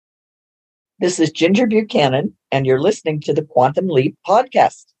This is Ginger Buchanan, and you're listening to the Quantum Leap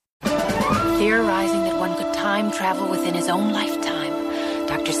podcast. Theorizing that one could time travel within his own lifetime,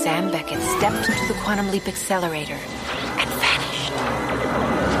 Dr. Sam Beckett stepped into the Quantum Leap accelerator and vanished.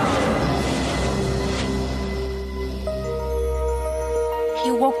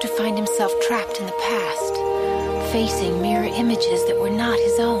 He awoke to find himself trapped in the past, facing mirror images that were not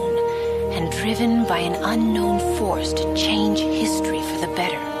his own, and driven by an unknown force to change history for the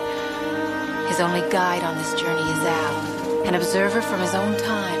better. His only guide on this journey is Al, an observer from his own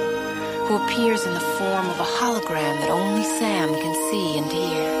time, who appears in the form of a hologram that only Sam can see and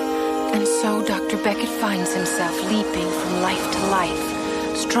hear. And so Dr. Beckett finds himself leaping from life to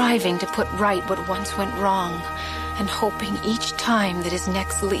life, striving to put right what once went wrong, and hoping each time that his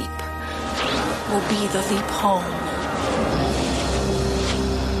next leap will be the leap home.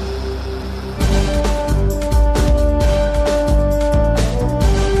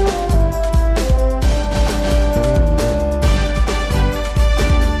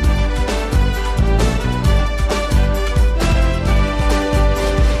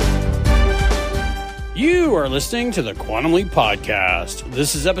 You are listening to the Quantum Leap Podcast.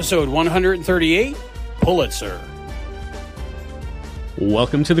 This is episode 138, Pulitzer.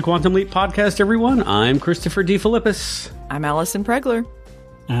 Welcome to the Quantum Leap Podcast, everyone. I'm Christopher DeFilippis. I'm Allison Pregler.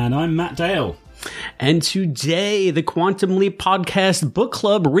 And I'm Matt Dale. And today, the Quantum Leap Podcast Book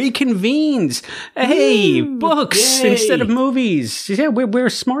Club reconvenes. Hey, books Yay. instead of movies. Yeah, we're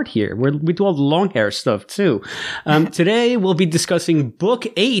smart here. We do all the long hair stuff, too. Today, we'll be discussing Book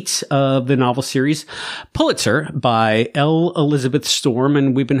 8 of the novel series, Pulitzer, by L. Elizabeth Storm.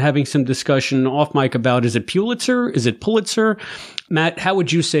 And we've been having some discussion off mic about, is it Pulitzer? Is it Pulitzer? Matt, how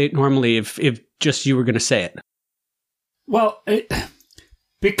would you say it normally if just you were going to say it? Well,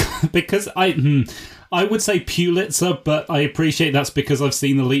 because I would say Pulitzer, but I appreciate that's because I've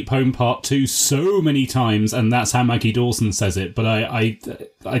seen The Leap Home Part 2 so many times, and that's how Maggie Dawson says it. But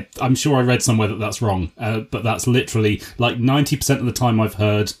I'm sure I read somewhere that that's wrong. But that's literally like 90% of the time I've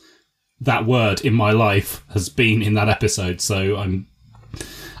heard that word in my life has been in that episode. So I'm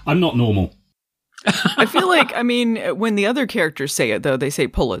not normal. I feel like, when the other characters say it, though, they say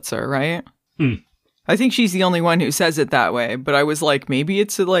Pulitzer, right? I think she's the only one who says it that way, but I was like, maybe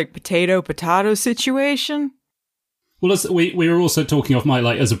it's a potato situation. Well, as we were also talking off my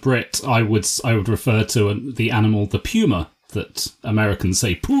as a Brit, I would refer to the animal the puma that Americans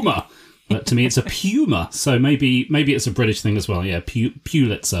say puma, but to me it's a puma. So maybe it's a British thing as well. Yeah,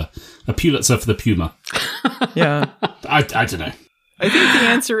 Pulitzer, a Pulitzer for the puma. Yeah, I don't know. I think the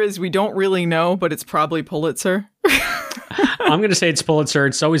answer is we don't really know, but it's probably Pulitzer. I'm going to say it's Pulitzer.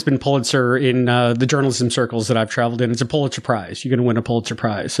 It's always been Pulitzer in the journalism circles that I've traveled in. It's a Pulitzer Prize. You're going to win a Pulitzer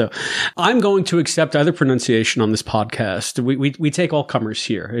Prize. So I'm going to accept either pronunciation on this podcast. We take all comers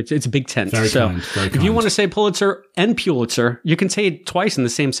here. It's a big tent. Very kind. If you want to say Pulitzer and Pulitzer, you can say it twice in the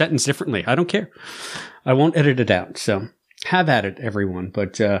same sentence differently. I don't care. I won't edit it out. So have at it, everyone.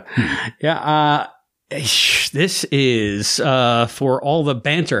 But this is, for all the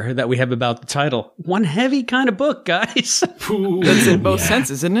banter that we have about the title, one heavy kind of book, guys. That's in both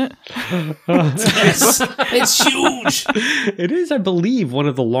senses, isn't it? Yes, it's huge. It is, I believe, one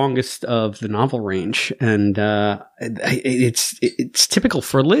of the longest of the novel range. And it's typical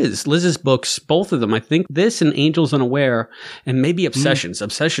for Liz. Liz's books, both of them, I think this and Angels Unaware, and maybe Obsessions.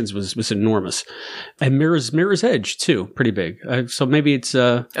 Obsessions was enormous. And Mirror's Edge, too, pretty big. So maybe it's...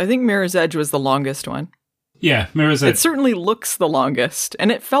 I think Mirror's Edge was the longest one. Yeah, Mirror's Edge. It certainly looks the longest,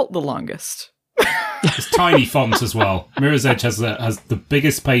 and it felt the longest. It's tiny font as well. Mirror's Edge has the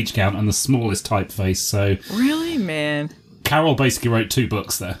biggest page count and the smallest typeface. So really, man. Carol basically wrote 2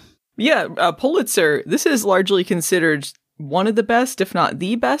 books there. Yeah, Pulitzer. This is largely considered one of the best, if not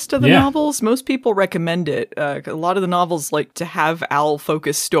the best, of the novels. Most people recommend it. A lot of the novels like to have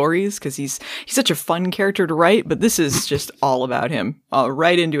Al-focused stories because he's such a fun character to write, but this is just all about him,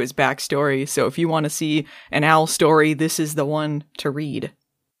 right into his backstory. So if you want to see an Al story, this is the one to read.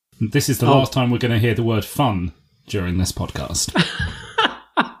 This is the last time we're going to hear the word fun during this podcast.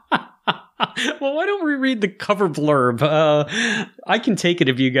 Well, why don't we read the cover blurb? I can take it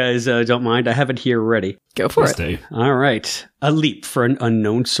if you guys don't mind. I have it here ready. Go for Please it. do. All right. A Leap for an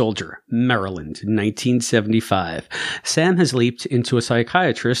Unknown Soldier, Maryland, 1975. Sam has leaped into a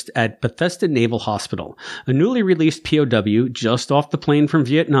psychiatrist at Bethesda Naval Hospital. A newly released POW just off the plane from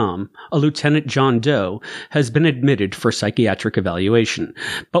Vietnam, a Lieutenant John Doe, has been admitted for psychiatric evaluation.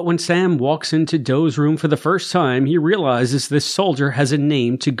 But when Sam walks into Doe's room for the first time, he realizes this soldier has a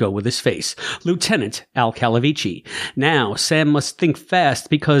name to go with his face. Lieutenant Al Calavicci. Now, Sam must think fast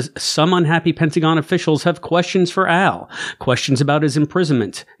because some unhappy Pentagon officials have questions for Al. Questions about his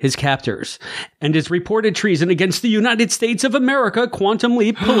imprisonment, his captors, and his reported treason against the United States of America, Quantum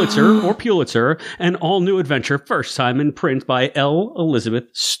Leap, Pulitzer, or Pulitzer, an all-new adventure, first time in print by L. Elizabeth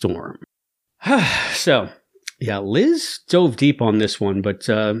Storm. So, yeah, Liz dove deep on this one, but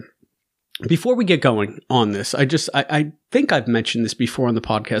before we get going on this, I think I've mentioned this before on the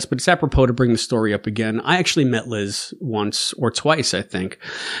podcast, but it's apropos to bring the story up again. I actually met Liz once or twice, I think.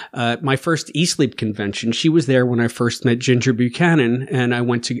 My first eSleep convention, she was there when I first met Ginger Buchanan, and I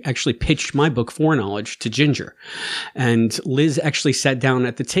went to actually pitch my book, Foreknowledge, to Ginger. And Liz actually sat down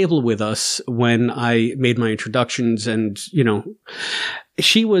at the table with us when I made my introductions, and, you know,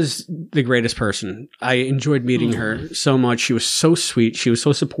 she was the greatest person. I enjoyed meeting her so much. She was so sweet. She was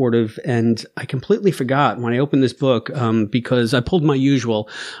so supportive. And I completely forgot when I opened this book, because I pulled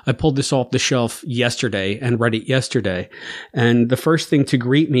this off the shelf yesterday and read it yesterday. And the first thing to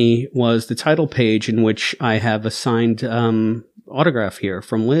greet me was the title page, in which I have a signed autograph here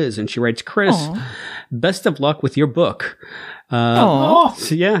from Liz. And she writes, "Chris, best of luck with your book."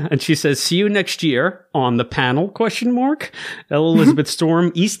 So yeah, and she says, "See you next year on the panel, ? L. Elizabeth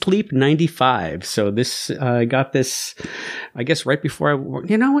Storm, eSleep 95. So this, I got this, I guess right before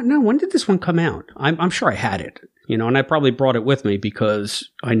you know what? No, when did this one come out? I'm sure I had it, you know, and I probably brought it with me because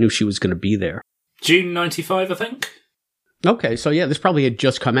I knew she was going to be there. June 95, I think. Okay, so yeah, this probably had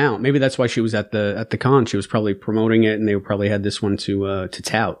just come out. Maybe that's why she was at the con. She was probably promoting it, and they probably had this one to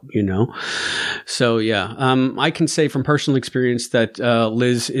tout, you know. So yeah, I can say from personal experience that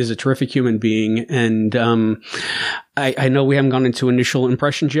Liz is a terrific human being, and I know we haven't gone into initial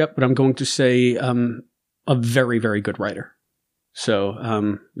impressions yet, but I'm going to say a very, very good writer.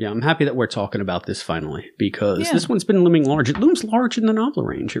 So yeah, I'm happy that we're talking about this finally, because this one's been looming large. It looms large in the novel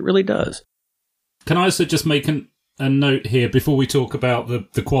range. It really does. Can I also just make a note here before we talk about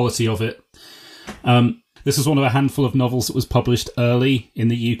the quality of it? This is one of a handful of novels that was published early in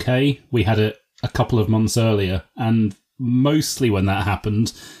the UK. We had it a couple of months earlier, and mostly when that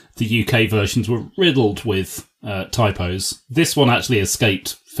happened, the UK versions were riddled with typos. This one actually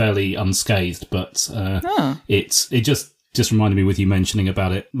escaped fairly unscathed, but it just reminded me with you mentioning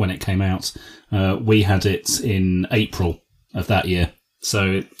about it when it came out. We had it in April of that year.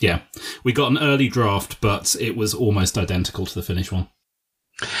 So, yeah, we got an early draft, but it was almost identical to the finished one.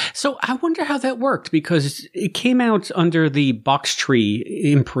 So I wonder how that worked, because it came out under the Box Tree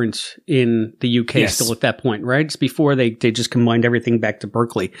imprint in the UK still at that point, right? It's before they just combined everything back to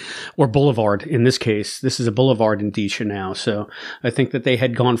Berkeley, or Boulevard in this case. This is a Boulevard indicia now. So I think that they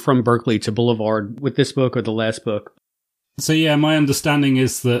had gone from Berkeley to Boulevard with this book or the last book. So, yeah, my understanding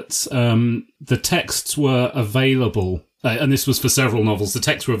is that the texts were available. And this was for several novels. The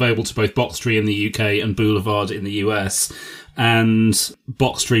texts were available to both Box Tree in the UK and Boulevard in the US. And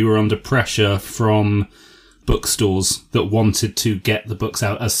Box Tree were under pressure from bookstores that wanted to get the books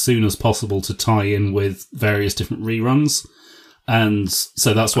out as soon as possible to tie in with various different reruns. And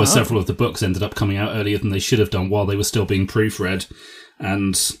so that's why several of the books ended up coming out earlier than they should have done, while they were still being proofread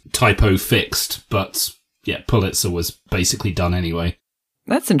and typo fixed. But yeah, Pulitzer was basically done anyway.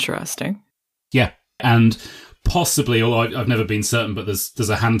 That's interesting. Yeah. And possibly, although I've never been certain, but there's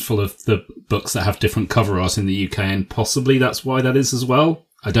a handful of the books that have different cover art in the UK, and possibly that's why that is as well.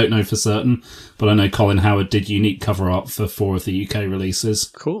 I don't know for certain, but I know Colin Howard did unique cover art for 4 of the UK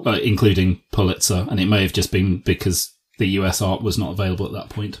releases, cool, including Pulitzer, and it may have just been because the US art was not available at that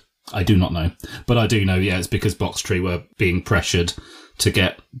point. I do not know, but I do know, yeah, it's because Box Tree were being pressured to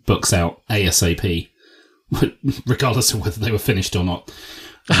get books out ASAP, regardless of whether they were finished or not.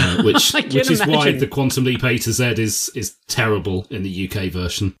 Which is why the Quantum Leap A to Z is terrible in the UK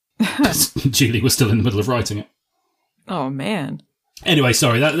version. Julie was still in the middle of writing it. Oh, man. Anyway,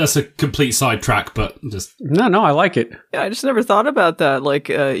 sorry, that's a complete sidetrack, but just... No, I like it. Yeah, I just never thought about that. Like,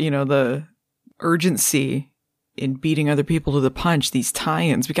 the urgency in beating other people to the punch, these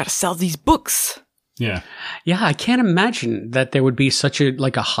tie-ins. We got to sell these books. Yeah. Yeah, I can't imagine that there would be such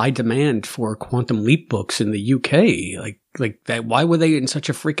a high demand for Quantum Leap books in the UK. Like that. Why were they in such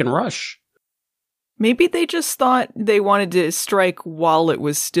a freaking rush? Maybe they just thought they wanted to strike while it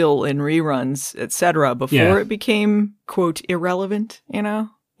was still in reruns, etc., before it became, quote, irrelevant,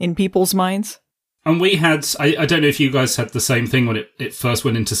 in people's minds. And we had, I don't know if you guys had the same thing when it first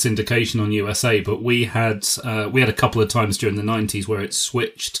went into syndication on USA, but we had a couple of times during the 90s where it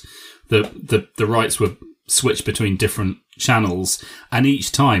switched. The rights were switched between different channels, and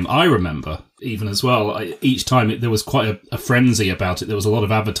each time I remember even as well. Each time there was quite a frenzy about it. There was a lot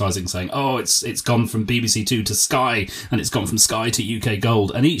of advertising saying, oh, it's gone from BBC Two to Sky, and it's gone from Sky to UK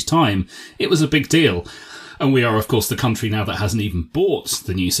Gold. And each time it was a big deal. And we are, of course, the country now that hasn't even bought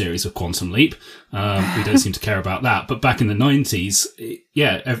the new series of Quantum Leap. We don't seem to care about that. But back in the 90s,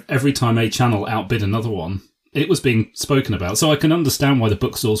 every time a channel outbid another one, it was being spoken about. So I can understand why the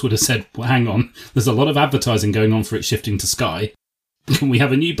bookstores would have said, well, hang on, there's a lot of advertising going on for it shifting to Sky. Can we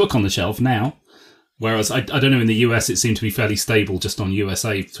have a new book on the shelf now? Whereas, I don't know, in the US, it seemed to be fairly stable just on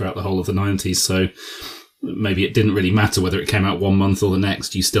USA throughout the whole of the 90s. So maybe it didn't really matter whether it came out one month or the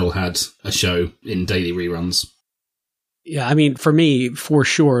next. You still had a show in daily reruns. Yeah, I mean, for me, for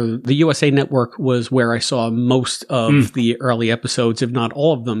sure, the USA Network was where I saw most of the early episodes, if not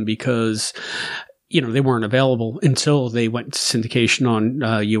all of them, because, they weren't available until they went to syndication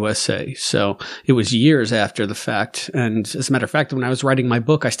on USA. So it was years after the fact. And as a matter of fact, when I was writing my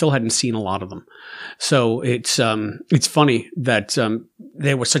book, I still hadn't seen a lot of them. So it's funny that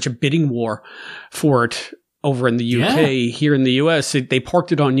there was such a bidding war for it over in the UK. Yeah. Here in the US, they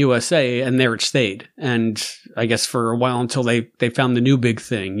parked it on USA, and there it stayed. And I guess for a while until they found the new big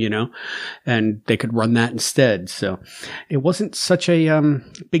thing, and they could run that instead. So it wasn't such a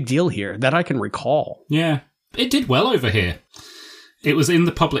big deal here that I can recall. Yeah, it did well over here. It was in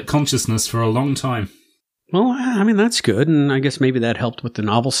the public consciousness for a long time. Well, I mean, that's good. And I guess maybe that helped with the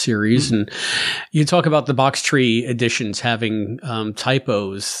novel series. And you talk about the box tree editions having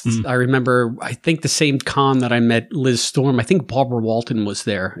typos. I remember, I think the same con that I met Liz Storm, I think Barbara Walton was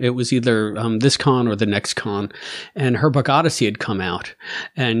there. It was either this con or the next con. And her book Odyssey had come out.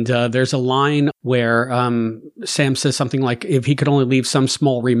 And there's a line where Sam says something like, if he could only leave some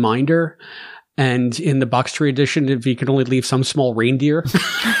small reminder. And in the box tree edition, if he could only leave some small reindeer.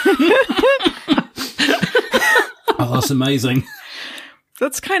 Oh, that's amazing.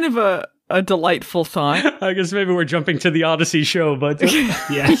 That's kind of a delightful thought. I guess maybe we're jumping to the Odyssey show, but...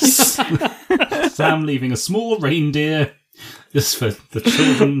 Yes. Sam leaving a small reindeer just for the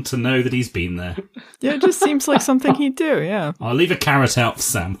children to know that he's been there. Yeah, it just seems like something he'd do, yeah. I'll leave a carrot out for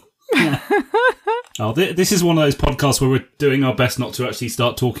Sam. Yeah. Oh, this is one of those podcasts where we're doing our best not to actually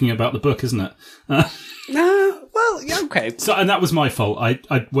start talking about the book, isn't it? Well, yeah, okay. So, and that was my fault.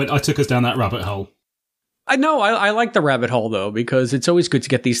 I took us down that rabbit hole. I know. I like the rabbit hole, though, because it's always good to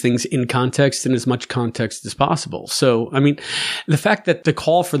get these things in context and as much context as possible. So, I mean, the fact that the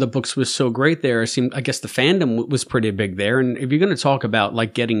call for the books was so great there seemed, I guess the fandom was pretty big there. And if you're going to talk about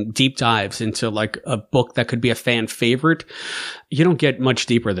like getting deep dives into like a book that could be a fan favorite, you don't get much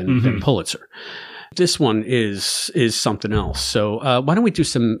deeper than Pulitzer. This one is something else. So, why don't we do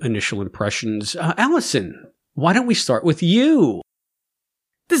some initial impressions? Allison, why don't we start with you?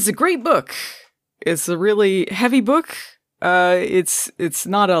 This is a great book. It's a really heavy book. It's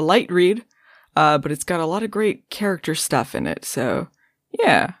not a light read, but it's got a lot of great character stuff in it. So,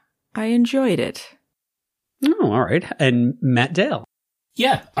 yeah, I enjoyed it. Oh, all right. And Matt Dale.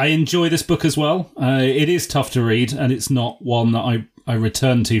 Yeah, I enjoy this book as well. It is tough to read, and it's not one that I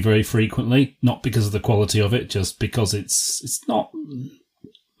return to very frequently. Not because of the quality of it, just because it's not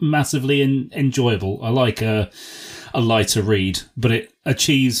massively enjoyable. I like a lighter read, but it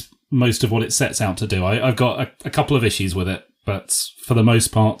achieves most of what it sets out to do. I've got a couple of issues with it, but for the most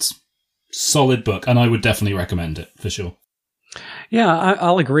part, solid book, and I would definitely recommend it, for sure. Yeah,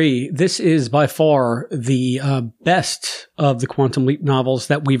 I'll agree. This is by far the best of the Quantum Leap novels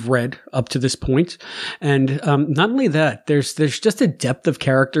that we've read up to this point. And not only that, there's just a depth of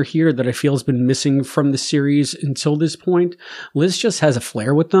character here that I feel has been missing from the series until this point. Liz just has a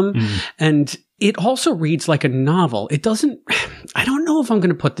flair with them. And it also reads like a novel. It doesn't, I don't know if I'm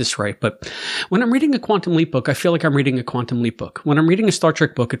going to put this right, but when I'm reading a Quantum Leap book, I feel like I'm reading a Quantum Leap book. When I'm reading a Star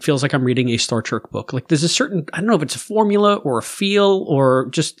Trek book, it feels like I'm reading a Star Trek book. Like there's a certain, I don't know if it's a formula or a feel or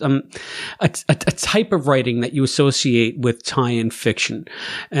just a type of writing that you associate with tie-in fiction.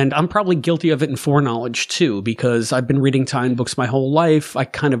 And I'm probably guilty of it in foreknowledge too, because I've been reading tie-in books my whole life. I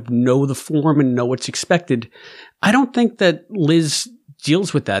kind of know the form and know what's expected. I don't think that Liz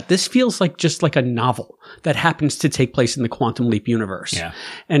deals with that. This feels like just like a novel that happens to take place in the Quantum Leap universe. Yeah.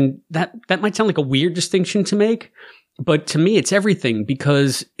 And that might sound like a weird distinction to make, but to me it's everything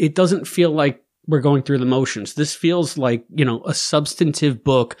because it doesn't feel like we're going through the motions. This feels like, a substantive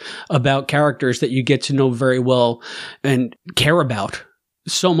book about characters that you get to know very well and care about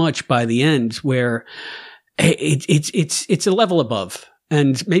so much by the end where it's a level above.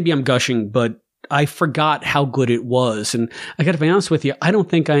 And maybe I'm gushing, but I forgot how good it was. And I got to be honest with you, I don't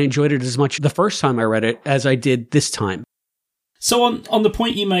think I enjoyed it as much the first time I read it as I did this time. So on the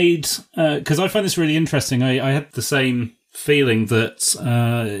point you made, because I find this really interesting, I had the same feeling that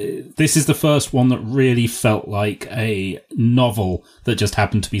this is the first one that really felt like a novel that just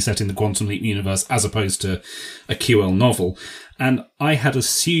happened to be set in the Quantum Leap universe as opposed to a QL novel. And I had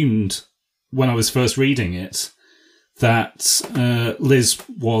assumed when I was first reading it that Liz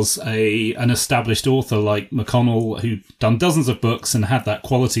was an established author like McConnell who'd done dozens of books and had that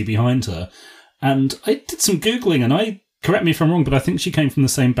quality behind her. And I did some Googling, and correct me if I'm wrong, but I think she came from the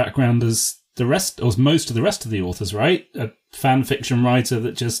same background as the rest, or most of the rest of the authors, right? A fan fiction writer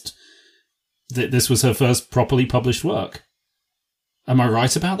that this was her first properly published work. Am I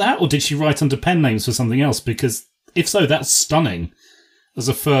right about that? Or did she write under pen names for something else? Because if so, that's stunning as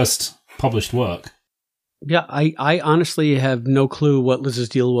a first published work. Yeah, I honestly have no clue what Liz's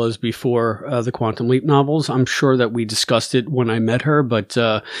deal was before the Quantum Leap novels. I'm sure that we discussed it when I met her, but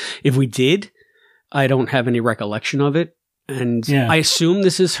if we did, I don't have any recollection of it. And I assume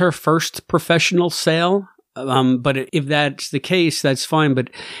this is her first professional sale. But if that's the case, that's fine. But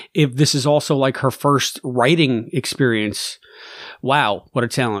if this is also like her first writing experience, wow, what a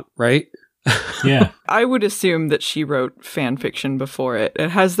talent, right? Yeah. I would assume that she wrote fan fiction before it.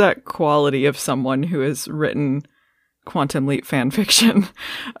 It has that quality of someone who has written Quantum Leap fan fiction.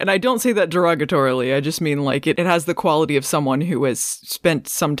 And I don't say that derogatorily. I just mean like it has the quality of someone who has spent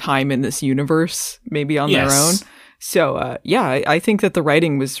some time in this universe, maybe on their own. So, I think that the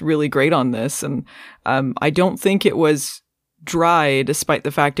writing was really great on this. And I don't think it was dry, despite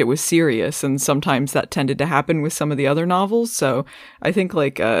the fact it was serious. And sometimes that tended to happen with some of the other novels. So I think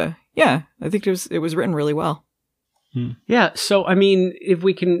I think it was written really well. Yeah, so I mean, if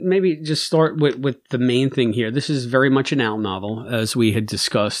we can maybe just start with the main thing here. This is very much an Al novel, as we had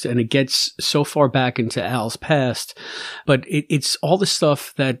discussed, and it gets so far back into Al's past, but it's all the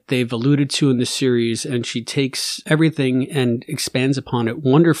stuff that they've alluded to in the series, and she takes everything and expands upon it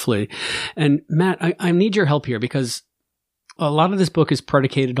wonderfully. And Matt, I need your help here, because a lot of this book is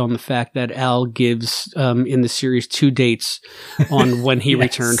predicated on the fact that Al gives, in the series, 2 dates on when he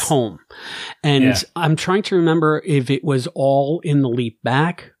returned home. And I'm trying to remember if it was all in the leap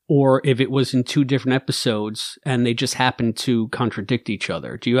back or if it was in 2 different episodes and they just happened to contradict each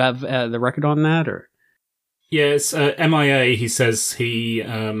other. Do you have the record on that? Or? Yes, MIA, he says he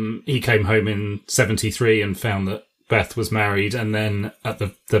came home in 1973 and found that Beth was married. And then at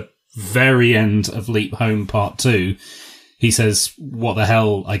the very end of Leap Home Part 2, he says, what the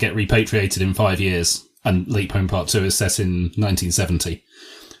hell, I get repatriated in 5 years. And Leap Home Part 2 is set in 1970.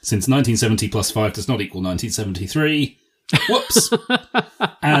 Since 1970 plus 5 does not equal 1973. Whoops.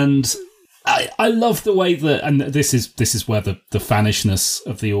 And I love the way that, and this is where the fanishness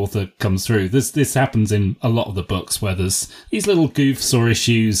of the author comes through. This happens in a lot of the books where there's these little goofs or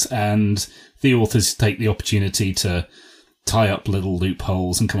issues and the authors take the opportunity to tie up little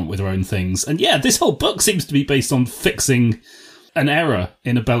loopholes and come up with their own things. And yeah, this whole book seems to be based on fixing an error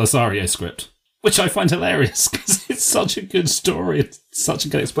in a Belisario script, which I find hilarious because it's such a good story. It's such a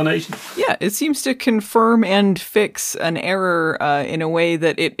good explanation. Yeah, it seems to confirm and fix an error in a way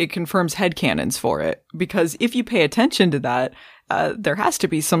that it confirms headcanons for it. Because if you pay attention to that, there has to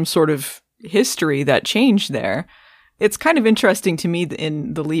be some sort of history that changed there. It's kind of interesting to me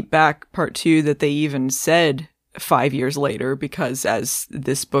in the Leap Back Part 2 that they even said 5 years later, because as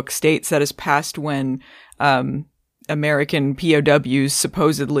this book states, that is past when American POWs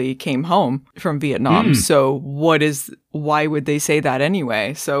supposedly came home from Vietnam. So why would they say that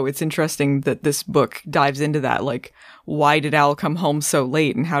anyway? So it's interesting that this book dives into that. Like, why did Al come home so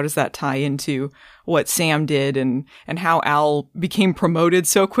late? And how does that tie into what Sam did and how Al became promoted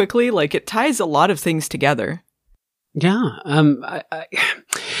so quickly? Like, it ties a lot of things together. Yeah.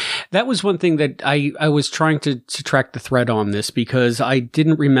 That was one thing that I was trying to track the thread on this, because I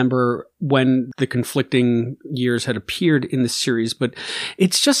didn't remember when the conflicting years had appeared in the series, but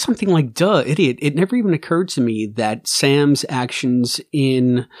it's just something like, duh, idiot. It never even occurred to me that Sam's actions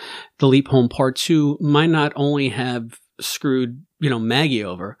in the Leap Home Part 2 might not only have screwed, Maggie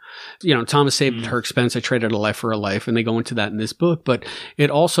over. Thomas saved at her expense. I traded a life for a life, and they go into that in this book. But it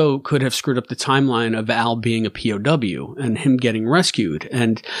also could have screwed up the timeline of Al being a POW and him getting rescued.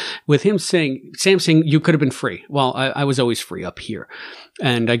 And with him Sam saying, you could have been free. Well, I was always free up here,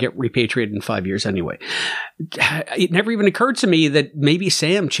 and I get repatriated in 5 years anyway. It never even occurred to me that maybe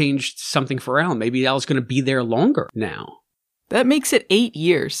Sam changed something for Al. Maybe Al's going to be there longer now. That makes it 8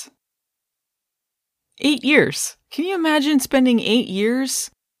 years. 8 years. Can you imagine spending 8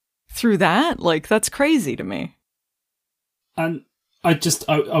 years through that? Like, that's crazy to me. And I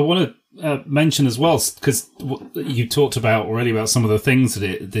want to mention as well, because you talked about already about some of the things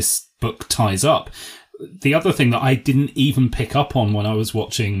that this book ties up. The other thing that I didn't even pick up on when I was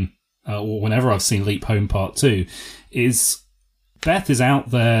watching or whenever I've seen Leap Home Part 2, is Beth is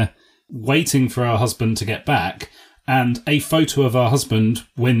out there waiting for her husband to get back, and a photo of her husband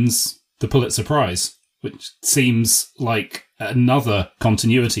wins the Pulitzer Prize, which seems like another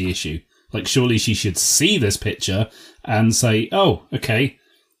continuity issue. Like, surely she should see this picture and say, oh, okay,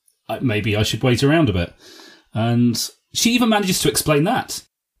 maybe I should wait around a bit. And she even manages to explain that.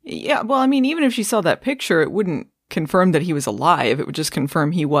 Yeah, well, I mean, even if she saw that picture, it wouldn't confirm that he was alive. It would just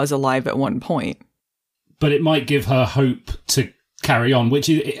confirm he was alive at one point. But it might give her hope to carry on, which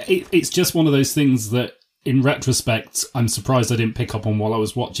is, it's just one of those things that, in retrospect, I'm surprised I didn't pick up on while I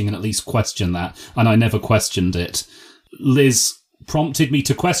was watching and at least question that, and I never questioned it. Liz prompted me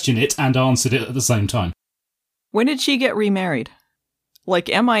to question it and answered it at the same time. When did she get remarried? Like,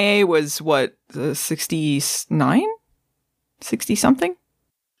 MIA was, what, 69? 60-something?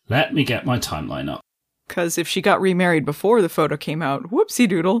 Let me get my timeline up. Because if she got remarried before the photo came out, whoopsie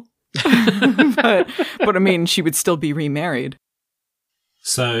doodle. but I mean, she would still be remarried.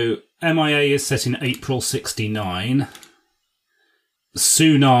 So, MIA is set in April 69.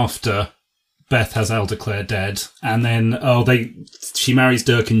 Soon after, Beth has Al declared dead. And then, she marries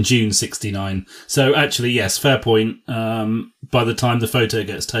Dirk in June 69. So, actually, yes, fair point. By the time the photo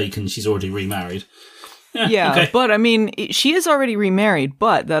gets taken, she's already remarried. Yeah, okay. But I mean, she is already remarried,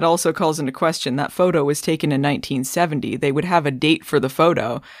 but that also calls into question that photo was taken in 1970. They would have a date for the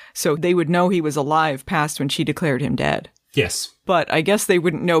photo, so they would know he was alive past when she declared him dead. Yes. But I guess they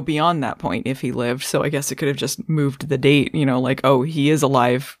wouldn't know beyond that point if he lived, so I guess it could have just moved the date, like, oh, he is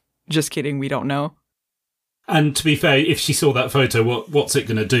alive. Just kidding, we don't know. And to be fair, if she saw that photo, what's it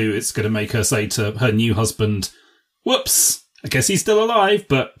going to do? It's going to make her say to her new husband, whoops, I guess he's still alive,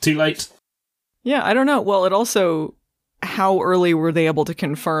 but too late. Yeah, I don't know. Well, it also, how early were they able to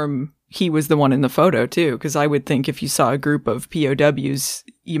confirm he was the one in the photo, too? Because I would think if you saw a group of POWs,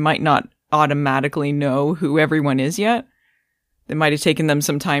 you might not automatically know who everyone is yet. It might have taken them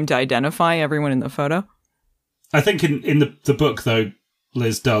some time to identify everyone in the photo. I think in the book, though,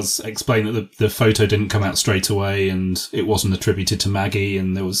 Liz does explain that the photo didn't come out straight away and it wasn't attributed to Maggie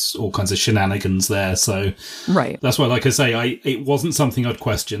and there was all kinds of shenanigans there. So right. That's why, like I say, it wasn't something I'd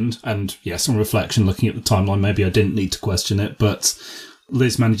questioned. And yes, on reflection, looking at the timeline, maybe I didn't need to question it. But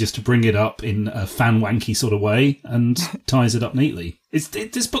Liz manages to bring it up in a fan-wanky sort of way and ties it up neatly.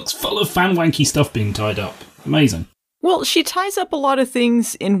 This book's full of fan-wanky stuff being tied up. Amazing. Well, she ties up a lot of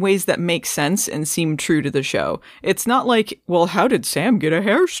things in ways that make sense and seem true to the show. It's not like, well, how did Sam get a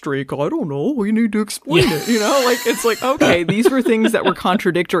hair streak? I don't know. We need to explain it. It's like, okay, these were things that were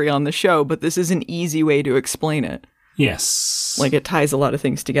contradictory on the show, but this is an easy way to explain it. Yes. Like, it ties a lot of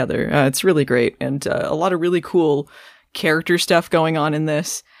things together. It's really great. And a lot of really cool character stuff going on in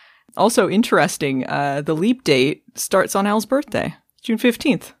this. Also interesting, the leap date starts on Al's birthday, June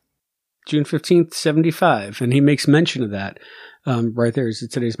 15th. June 15th, 75. And he makes mention of that right there.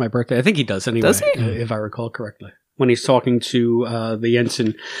 Today's my birthday. I think he does anyway, does he? If I recall correctly. When he's talking to the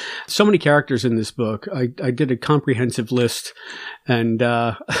ensign. So many characters in this book. I did a comprehensive list. And,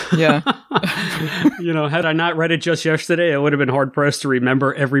 yeah. Had I not read it just yesterday, I would have been hard-pressed to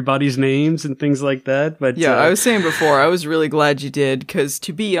remember everybody's names and things like that. But yeah, I was saying before, I was really glad you did, because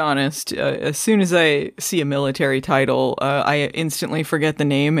to be honest, as soon as I see a military title, I instantly forget the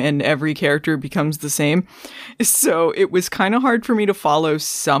name and every character becomes the same. So it was kind of hard for me to follow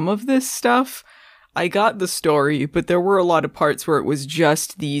some of this stuff. I got the story, but there were a lot of parts where it was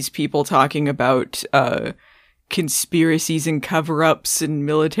just these people talking about conspiracies and cover-ups and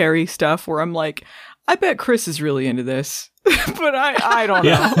military stuff, where I'm like, I bet Chris is really into this, but I don't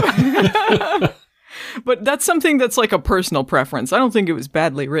know. But that's something that's like a personal preference. I don't think it was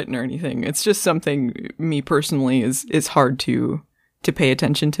badly written or anything. It's just something me personally is hard to pay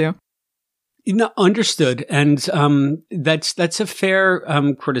attention to. Understood. And that's a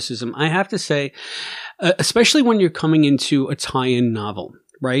fair criticism. I have to say, especially when you're coming into a tie-in novel,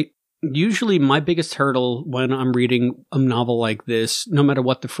 right? Usually my biggest hurdle when I'm reading a novel like this, no matter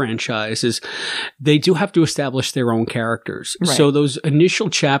what the franchise is, they do have to establish their own characters. Right. So those initial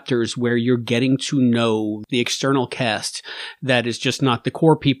chapters where you're getting to know the external cast, that is just not the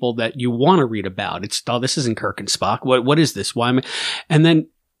core people that you want to read about. It's, oh, this isn't Kirk and Spock. What is this? Why am I? And then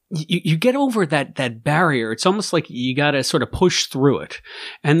you get over that barrier. It's almost like you got to sort of push through it.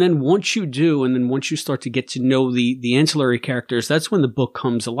 And then once you do, and then once you start to get to know the ancillary characters, that's when the book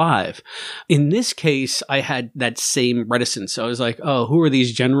comes alive. In this case, I had that same reticence. I was like, oh, who are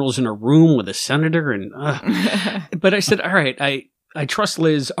these generals in a room with a senator? And but I said, all right, I trust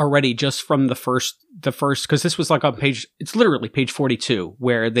Liz already just from the first, because this was like on it's literally page 42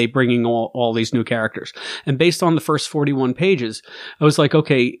 where they bringing all these new characters. And based on the first 41 pages, I was like,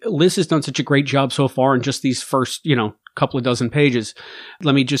 okay, Liz has done such a great job so far in just these first, couple of dozen pages.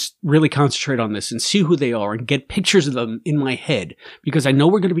 Let me just really concentrate on this and see who they are and get pictures of them in my head, because I know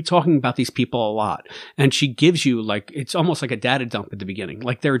we're going to be talking about these people a lot. And she gives you it's almost like a data dump at the beginning.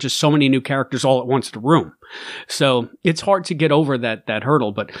 Like there are just so many new characters all at once in the room. So it's hard to get over that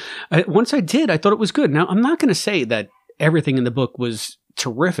hurdle. But once I did, I thought it was good. Now, I'm not going to say that everything in the book was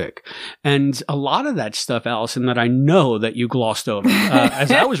terrific. And a lot of that stuff, Allison, that I know that you glossed over.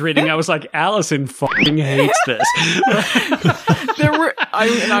 As I was reading, I was like, Allison fucking hates this.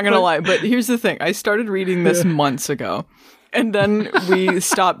 I'm not going to lie, but here's the thing. I started reading this months ago. And then we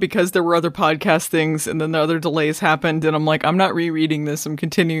stopped because there were other podcast things, and then the other delays happened, and I'm like, I'm not rereading this, I'm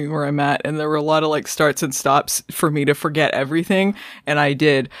continuing where I'm at, and there were a lot of starts and stops for me to forget everything, and I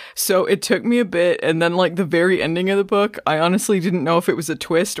did. So it took me a bit, and then the very ending of the book, I honestly didn't know if it was a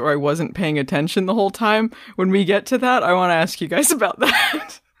twist or I wasn't paying attention the whole time. When we get to that, I want to ask you guys about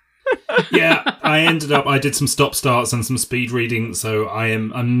that. Yeah, I did some stop starts and some speed reading, so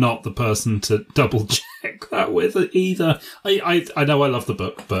I'm not the person to double check that with either. I know I love the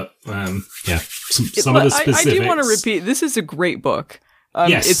book, but yeah, some of the specifics. I do want to repeat, this is a great book.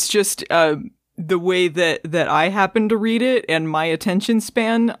 Yes. It's just the way that I happened to read it and my attention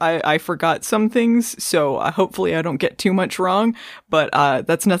span, I forgot some things, so hopefully I don't get too much wrong, but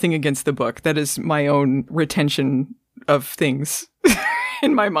that's nothing against the book. That is my own retention of things.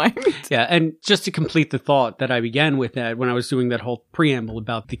 In my mind. Yeah, and just to complete the thought that I began with that when I was doing that whole preamble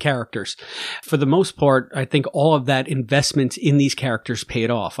about the characters, for the most part, I think all of that investment in these characters paid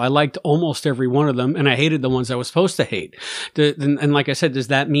off. I liked almost every one of them, and I hated the ones I was supposed to hate. And like I said, does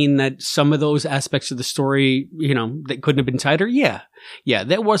that mean that some of those aspects of the story, that couldn't have been tighter? Yeah,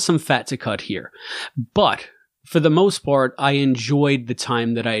 there was some fat to cut here. But for the most part, I enjoyed the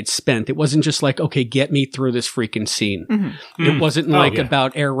time that I had spent. It wasn't just okay, get me through this freaking scene. Mm-hmm. It wasn't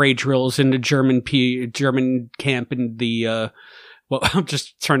about air raid drills in the German camp and the, I'm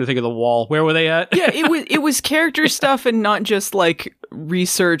just trying to think of the wall. Where were they at? Yeah, it was character stuff and not just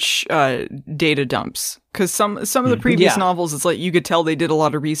research data dumps. Because some of the previous novels, it's you could tell they did a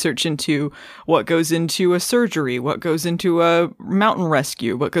lot of research into what goes into a surgery, what goes into a mountain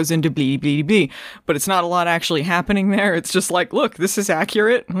rescue, what goes into blee. But it's not a lot actually happening there. It's just look, this is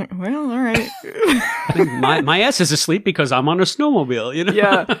accurate. Well, all right. my ass is asleep because I'm on a snowmobile,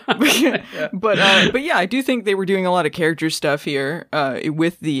 Yeah. But yeah, I do think they were doing a lot of character stuff here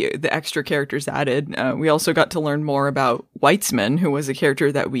with the extra characters added. We also got to learn more about Weitzman, who was a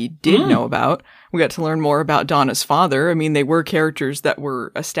character that we did know about. We got to learn more about Donna's father. I mean, they were characters that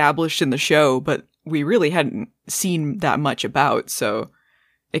were established in the show, but we really hadn't seen that much about, so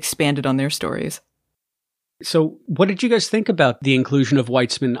expanded on their stories. So what did you guys think about the inclusion of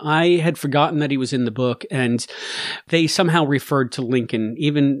Weitzman? I had forgotten that he was in the book, and they somehow referred to Lincoln,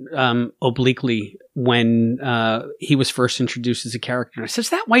 even obliquely, when he was first introduced as a character. And I said, is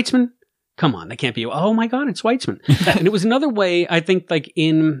that Weitzman? Come on, that can't be. Oh my God, it's Weitzman. And it was another way, I think,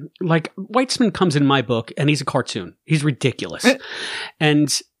 Weitzman comes in my book and he's a cartoon. He's ridiculous.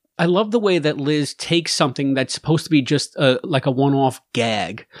 And I love the way that Liz takes something that's supposed to be just a one-off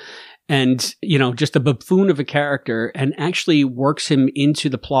gag and, just a buffoon of a character and actually works him into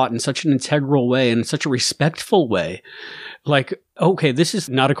the plot in such an integral way and in such a respectful way. Okay, this is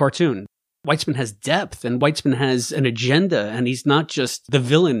not a cartoon. Weitzman has depth and Weitzman has an agenda, and he's not just the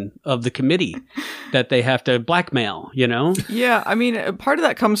villain of the committee that they have to blackmail, Yeah, I mean, part of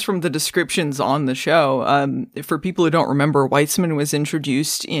that comes from the descriptions on the show. For people who don't remember, Weitzman was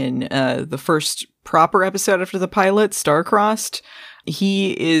introduced in the first proper episode after the pilot, Star-Crossed.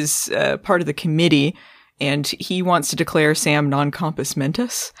 He is part of the committee, and he wants to declare Sam non-compos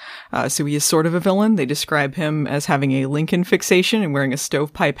mentis. So he is sort of a villain. They describe him as having a Lincoln fixation and wearing a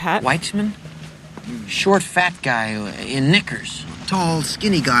stovepipe hat. Weitzman? Short, fat guy in knickers. Tall,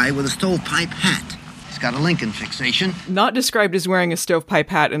 skinny guy with a stovepipe hat. He's got a Lincoln fixation. Not described as wearing a stovepipe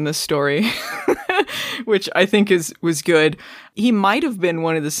hat in this story, which I think was good. He might have been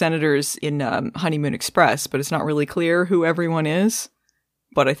one of the senators in Honeymoon Express, but it's not really clear who everyone is.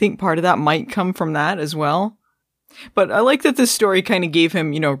 But I think part of that might come from that as well. But I like that this story kind of gave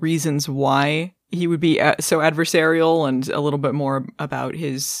him, reasons why he would be so adversarial and a little bit more about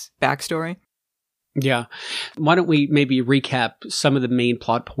his backstory. Yeah. Why don't we maybe recap some of the main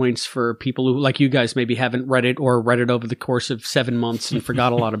plot points for people who, like you guys, maybe haven't read it or read it over the course of 7 months and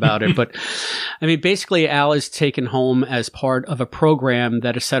forgot a lot about it. But I mean, basically, Al is taken home as part of a program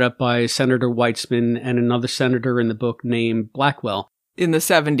that is set up by Senator Weitzman and another senator in the book named Blackwell. In the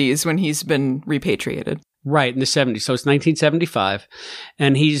 70s when he's been repatriated. Right, in the 70s. So it's 1975.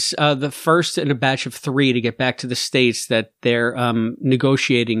 And he's the first in a batch of 3 to get back to the States that they're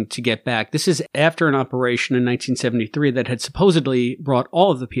negotiating to get back. This is after an operation in 1973 that had supposedly brought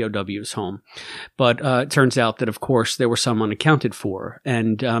all of the POWs home. But it turns out that, of course, there were some unaccounted for.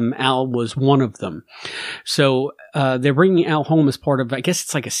 And Al was one of them. So they're bringing Al home as part of, I guess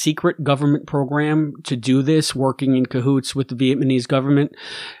it's like a secret government program to do this, working in cahoots with the Vietnamese government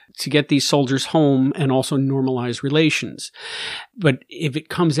to get these soldiers home and also normalize relations. But if it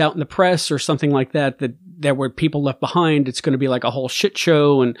comes out in the press or something like that, that there were people left behind, it's going to be like a whole shit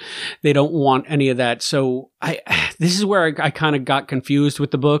show, and they don't want any of that. So this is where I kind of got confused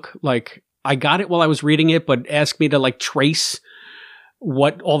with the book. Like, I got it while I was reading it, but asked me to like trace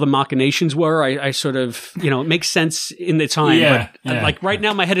what all the machinations were. I sort of, it makes sense in the time, but like right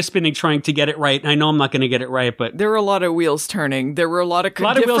now my head is spinning trying to get it right. And I know I'm not going to get it right, but there were a lot of wheels turning. There were a lot of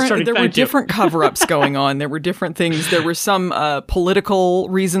different cover-ups going on. There were different things. There were some political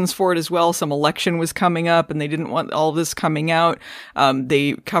reasons for it as well. Some election was coming up and they didn't want all this coming out.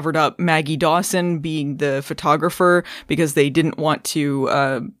 They covered up Maggie Dawson being the photographer because they didn't want to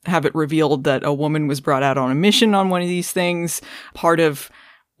have it revealed that a woman was brought out on a mission on one of these things. Part of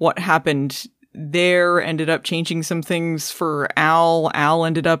what happened there ended up changing some things for Al. Al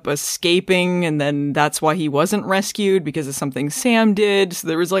ended up escaping, and then that's why he wasn't rescued, because of something Sam did. So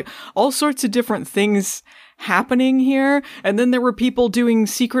there was like all sorts of different things happening here. And then there were people doing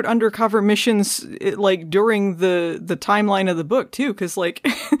secret undercover missions like during the timeline of the book too, because like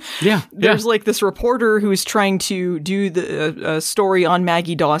there's like this reporter who's trying to do the story on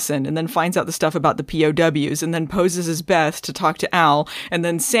Maggie Dawson and then finds out the stuff about the POWs and then poses as Beth to talk to Al, and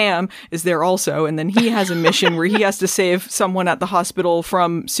then Sam is there also, and then he has a mission where he has to save someone at the hospital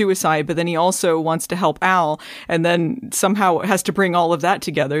from suicide, but then he also wants to help Al, and then somehow has to bring all of that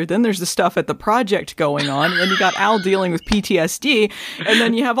together. Then there's the stuff at the project going on, and then you got Al dealing with PTSD, and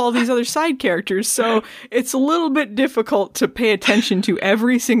then you have all these other side characters. So it's a little bit difficult to pay attention to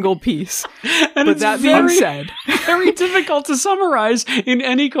every single piece. And but that being said, very difficult to summarize in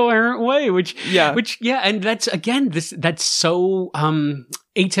any coherent way. And that's again that's so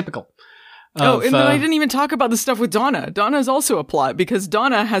atypical. And then I didn't even talk about the stuff with Donna. Donna is also a plot because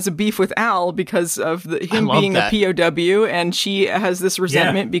Donna has a beef with Al because of him being a POW, and she has this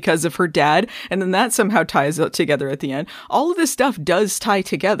resentment because of her dad, and then that somehow ties together at the end. All of this stuff does tie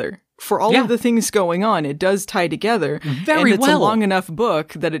together. For all of the things going on, it does tie together. Very it's a long enough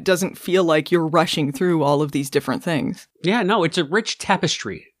book that it doesn't feel like you're rushing through all of these different things. Yeah, no, it's a rich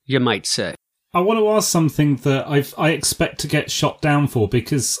tapestry, you might say. I want to ask something that I expect to get shot down for,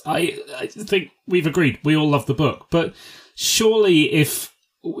 because I think we've agreed we all love the book, but surely if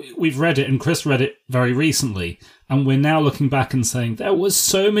we've read it and Chris read it very recently and we're now looking back and saying there was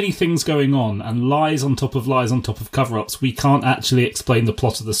so many things going on and lies on top of cover-ups, we can't actually explain the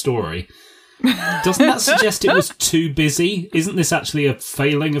plot of the story. Doesn't that suggest it was too busy? Isn't this actually a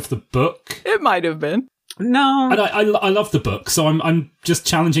failing of the book? It might have been. No, and I love the book, so I'm just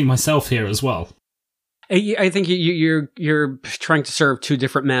challenging myself here as well. I think you're trying to serve two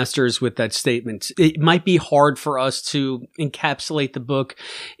different masters with that statement. It might be hard for us to encapsulate the book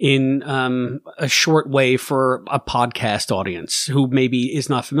in a short way for a podcast audience who maybe is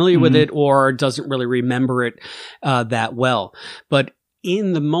not familiar with it or doesn't really remember it that well. But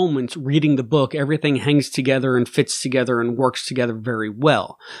in the moment, reading the book, everything hangs together and fits together and works together very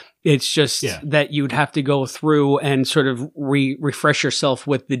well. It's just that you'd have to go through and sort of refresh yourself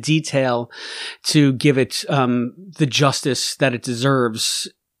with the detail to give it the justice that it deserves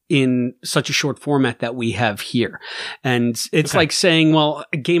in such a short format that we have here. And it's like saying, well,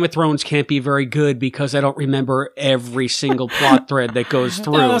 Game of Thrones can't be very good because I don't remember every single plot thread that goes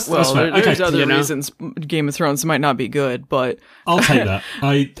through. There's other reasons Game of Thrones might not be good, but I'll take that.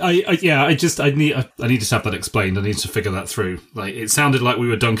 I need to have that explained. I need to figure that through. Like, it sounded like we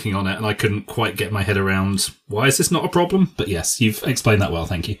were dunking on it and I couldn't quite get my head around why is this not a problem? But yes, you've explained that well.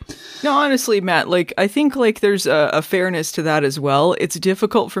 Thank you. No, honestly, Matt, I think there's a fairness to that as well. It's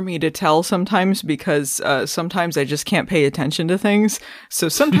difficult for me to tell sometimes because sometimes I just can't pay attention to things. So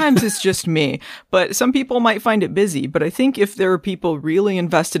sometimes it's just me, but some people might find it busy. But I think if there are people really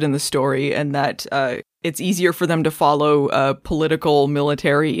invested in the story and that it's easier for them to follow political,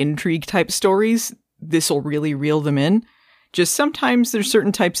 military intrigue type stories, this will really reel them in. Just sometimes there's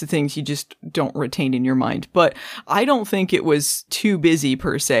certain types of things you just don't retain in your mind. But I don't think it was too busy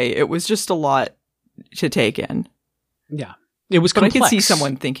per se. It was just a lot to take in. Yeah. It was complex. But I could see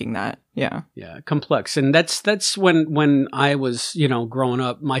someone thinking that. Yeah. Yeah, complex. And that's when I was, growing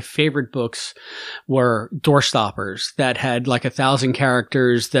up, my favorite books were doorstoppers that had like 1,000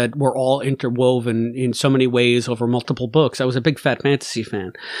 characters that were all interwoven in so many ways over multiple books. I was a big fat fantasy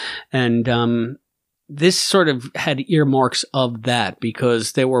fan. And this sort of had earmarks of that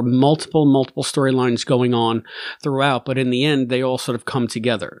because there were multiple storylines going on throughout, but in the end, they all sort of come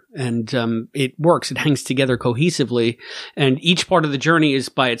together. And it works. It hangs together cohesively. And each part of the journey is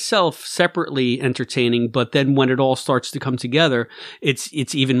by itself separately entertaining, but then when it all starts to come together, it's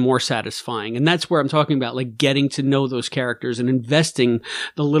even more satisfying. And that's where I'm talking about, like, getting to know those characters and investing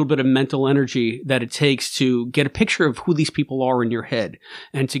the little bit of mental energy that it takes to get a picture of who these people are in your head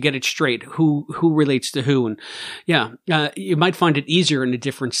and to get it straight, who relates to who. And you might find it easier in a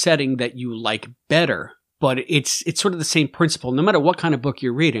different setting that you like better, but it's sort of the same principle. No matter what kind of book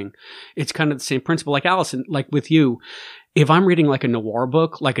you're reading, it's kind of the same principle. Like Allison, like with you, if I'm reading like a noir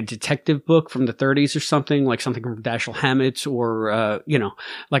book, like a detective book from the 30s or something, like something from Dashiell Hammett or,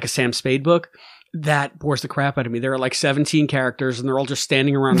 like a Sam Spade book, that bores the crap out of me. There are like 17 characters and they're all just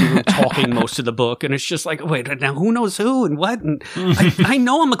standing around the room talking most of the book. And it's just like, wait, now who knows who and what? And I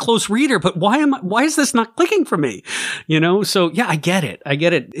know I'm a close reader, but why is this not clicking for me? So yeah, I get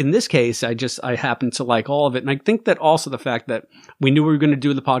it. In this case, I happen to like all of it. And I think that also the fact that we knew we were going to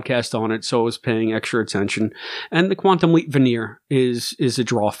do the podcast on it, so I was paying extra attention. And the Quantum Leap veneer is a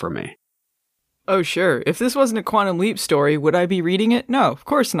draw for me. Oh, sure. If this wasn't a Quantum Leap story, would I be reading it? No, of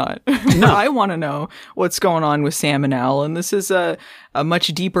course not. No. I want to know what's going on with Sam and Al, and this is a much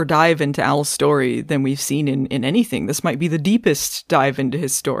deeper dive into Al's story than we've seen in anything. This might be the deepest dive into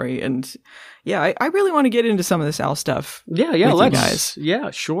his story, and yeah, I really want to get into some of this Al stuff. Yeah, let's, guys. Yeah,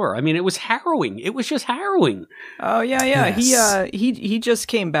 sure. I mean, it was harrowing. It was just harrowing. Oh, yeah. Yes. He just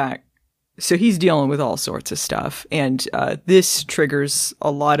came back. So he's dealing with all sorts of stuff, and this triggers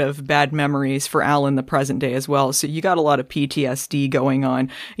a lot of bad memories for Al in the present day as well. So you got a lot of PTSD going on.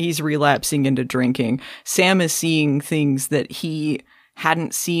 He's relapsing into drinking. Sam is seeing things that he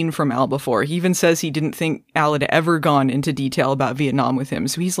hadn't seen from Al before. He even says he didn't think Al had ever gone into detail about Vietnam with him.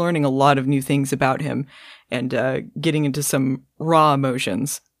 So he's learning a lot of new things about him and getting into some raw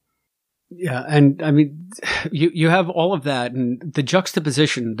emotions. Yeah, and I mean, you have all of that, and the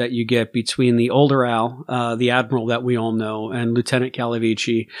juxtaposition that you get between the older Al, the Admiral that we all know, and Lieutenant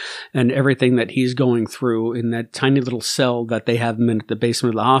Calavicci, and everything that he's going through in that tiny little cell that they have him in at the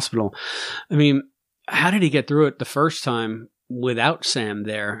basement of the hospital. I mean, how did he get through it the first time without Sam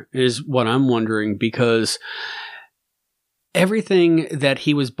there is what I'm wondering, because everything that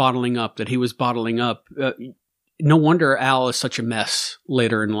he was bottling up, no wonder Al is such a mess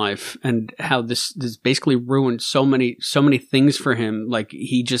later in life, and how this basically ruined so many things for him. Like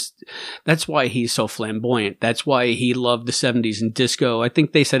that's why he's so flamboyant. That's why he loved the 70s and disco. I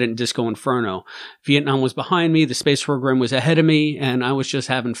think they said it in Disco Inferno. Vietnam was behind me, the space program was ahead of me, and I was just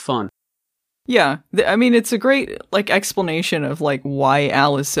having fun. Yeah, I mean, it's a great explanation of why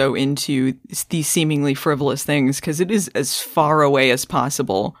Al is so into these seemingly frivolous things, because it is as far away as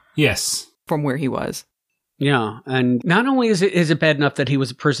possible. Yes, from where he was. Yeah, and not only is it bad enough that he was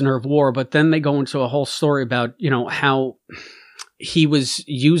a prisoner of war, but then they go into a whole story about, how he was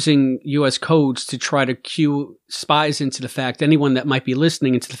using U.S. codes to try to cue spies into the fact, anyone that might be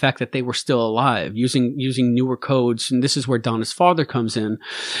listening, into the fact that they were still alive, using newer codes. And this is where Donna's father comes in.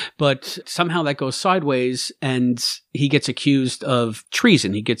 But somehow that goes sideways, and he gets accused of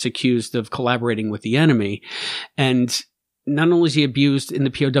treason. He gets accused of collaborating with the enemy. And not only is he abused in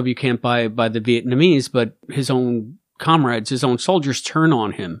the POW camp by the Vietnamese, but his own comrades, his own soldiers turn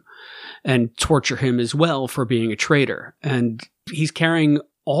on him and torture him as well for being a traitor. And he's carrying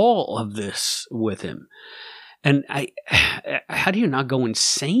all of this with him. And how do you not go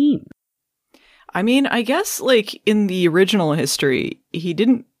insane? I mean, I guess in the original history, he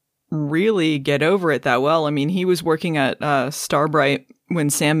didn't really get over it that well. I mean, he was working at Starbright when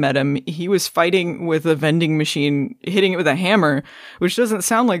Sam met him. He was fighting with a vending machine, hitting it with a hammer, which doesn't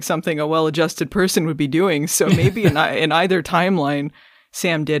sound like something a well-adjusted person would be doing. So maybe in either timeline,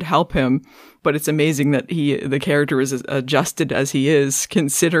 Sam did help him, but it's amazing that the character is as adjusted as he is,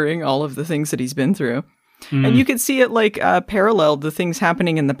 considering all of the things that he's been through. And you could see it paralleled the things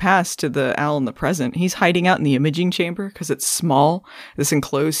happening in the past to the Al in the present. He's hiding out in the imaging chamber because it's small, this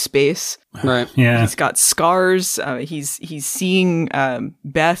enclosed space. Right. Yeah. He's got scars. He's seeing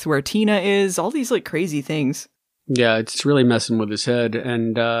Beth where Tina is. All these crazy things. Yeah, it's really messing with his head,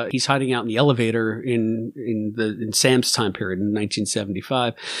 and he's hiding out in the elevator in Sam's time period in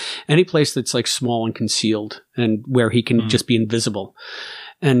 1975. Any place that's like small and concealed, and where he can just be invisible.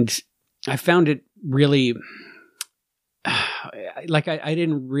 And I found it really, like I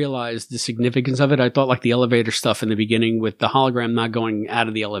didn't realize the significance of it. I thought like the elevator stuff in the beginning with the hologram not going out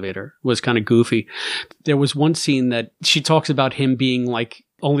of the elevator was kind of goofy. There was one scene that she talks about him being like,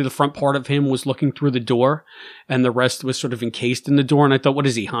 only the front part of him was looking through the door, and the rest was sort of encased in the door. And I thought, what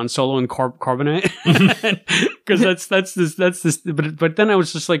is he, Han Solo in carbonite? Because that's this. But then I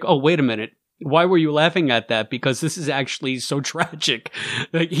was just like, oh, wait a minute. Why were you laughing at that? Because this is actually so tragic.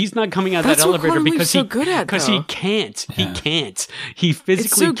 Like, he's not coming out of that elevator because he can't. Yeah. He can't. He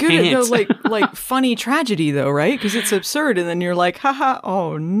physically can't. It's so good at though, like funny tragedy though, right? Because it's absurd, and then you're like, haha,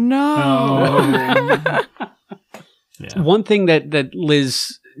 oh no. Yeah. One thing that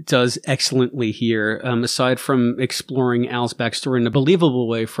Liz does excellently here, aside from exploring Al's backstory in a believable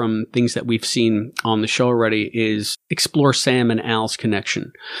way from things that we've seen on the show already, is explore Sam and Al's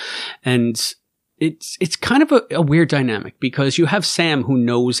connection. And it's kind of a weird dynamic, because you have Sam who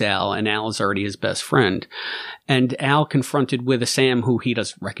knows Al, and Al is already his best friend. And Al confronted with a Sam who he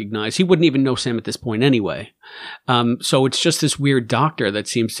doesn't recognize. He wouldn't even know Sam at this point anyway. So it's just this weird doctor that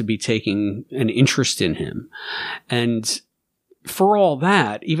seems to be taking an interest in him. And for all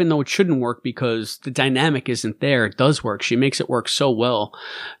that, even though it shouldn't work because the dynamic isn't there, it does work. She makes it work so well.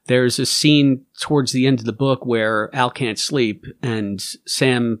 There's a scene towards the end of the book where Al can't sleep, and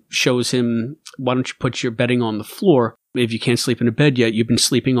Sam shows him, why don't you put your bedding on the floor? If you can't sleep in a bed yet, you've been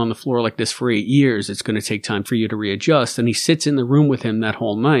sleeping on the floor like this for 8 years. It's going to take time for you to readjust. And he sits in the room with him that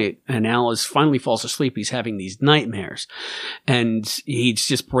whole night, and Al finally falls asleep. He's having these nightmares, and he's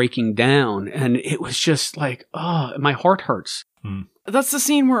just breaking down. And it was just like, oh, my heart hurts. That's the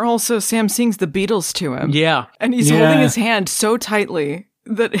scene where also Sam sings the Beatles to him. Yeah. And he's holding his hand so tightly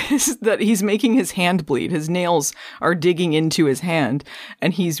that he's making his hand bleed. His nails are digging into his hand,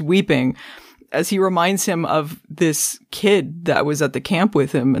 and he's weeping as he reminds him of this kid that was at the camp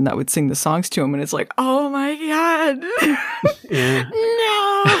with him and that would sing the songs to him. And it's like, oh my God.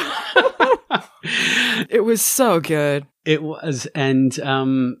 No. It was so good. It was. And,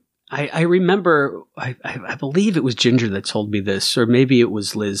 I remember, I believe it was Ginger that told me this, or maybe it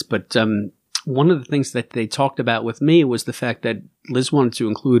was Liz, but one of the things that they talked about with me was the fact that Liz wanted to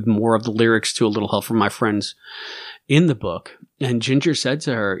include more of the lyrics to A Little Help from My Friends in the book. And Ginger said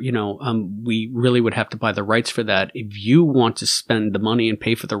to her, we really would have to buy the rights for that. If you want to spend the money and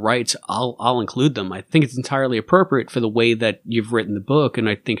pay for the rights, I'll include them. I think it's entirely appropriate for the way that you've written the book, and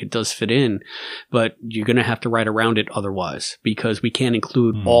I think it does fit in. But you're going to have to write around it otherwise, because we can't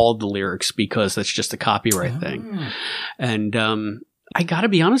include all the lyrics, because that's just a copyright thing. And I got to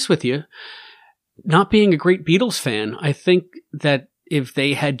be honest with you, not being a great Beatles fan, I think that if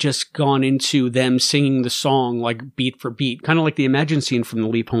they had just gone into them singing the song like beat for beat, kind of like the Imagine scene from The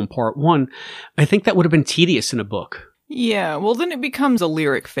Leap Home Part 1, I think that would have been tedious in a book. Yeah, well, then it becomes a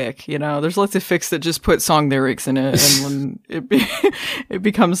lyric fic, There's lots of fics that just put song lyrics in it, and when it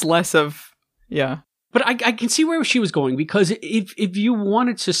becomes less of, yeah. But I can see where she was going, because if you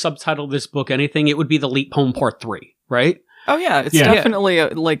wanted to subtitle this book anything, it would be The Leap Home Part 3, right? Oh, yeah, it's definitely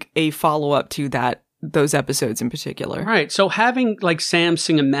a follow-up to those episodes in particular. Right. So having like Sam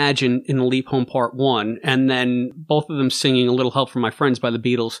sing Imagine in The Leap Home Part 1, and then both of them singing A Little Help from My Friends by the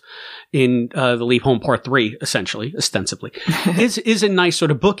Beatles in The Leap Home Part 3, essentially, ostensibly, is a nice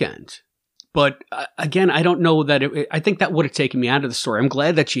sort of bookend. But again, I don't know that I think that would have taken me out of the story. I'm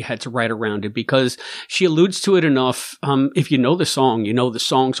glad that she had to write around it, because she alludes to it enough. If you know the song, you know the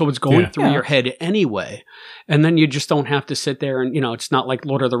song. So it's going through your head anyway. And then you just don't have to sit there and, it's not like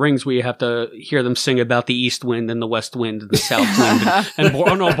Lord of the Rings where you have to hear them sing about the east wind and the west wind and the south wind.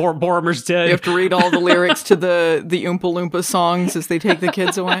 Boromir's dead. You have to read all the lyrics to the Oompa Loompa songs as they take the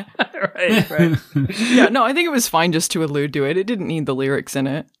kids away. Right. Yeah, no, I think it was fine just to allude to it. It didn't need the lyrics in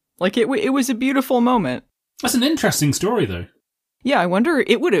it. Like, it was a beautiful moment. That's an interesting story, though. Yeah, I wonder,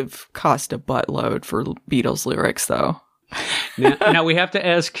 it would have cost a buttload for Beatles lyrics, though. Now we have to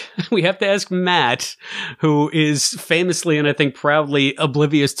ask Matt, who is famously and I think proudly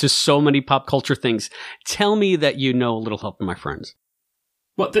oblivious to so many pop culture things. Tell me that you know A Little Help from My Friends.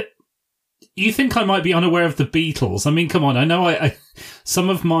 What, you think I might be unaware of the Beatles? I mean, come on, I know I some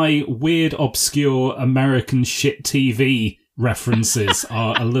of my weird, obscure American shit TV references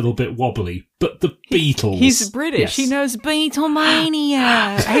are a little bit wobbly, but the Beatles. He's British. Yes. He knows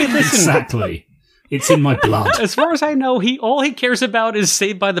Beatlemania. Hey, listen. Exactly. It's in my blood. As far as I know, all he cares about is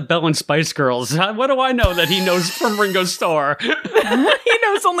Saved by the Bell and Spice Girls. What do I know that he knows from Ringo Starr? He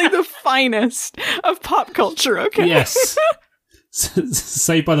knows only the finest of pop culture, okay? Yes.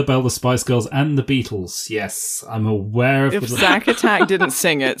 Saved by the Bell, the Spice Girls, and the Beatles. Yes, I'm aware of. If Zack Attack didn't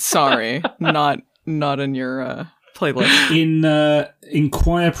sing it, sorry, not in your playlist. In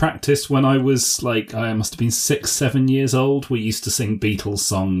choir practice, when I was like, I must have been 6-7 years old, we used to sing Beatles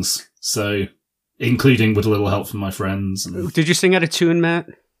songs. So, including With a Little Help from My Friends. And... Did you sing out of tune, Matt?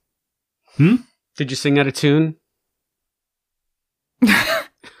 Did you sing out of tune?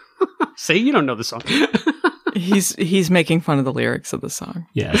 Say you don't know the song. He's making fun of the lyrics of the song.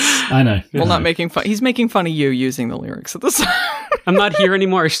 Yes, I know. Well, not making fun. He's making fun of you using the lyrics of the song. I'm not here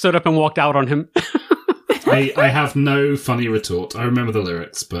anymore. I stood up and walked out on him. I have no funny retort. I remember the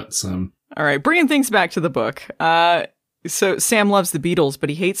lyrics, but... All right, bringing things back to the book. So Sam loves the Beatles, but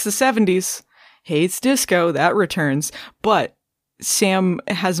he hates the 70s. Hates disco. That returns. But Sam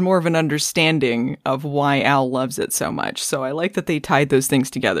has more of an understanding of why Al loves it so much. So I like that they tied those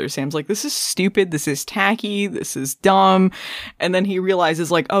things together. Sam's like, this is stupid. This is tacky. This is dumb. And then he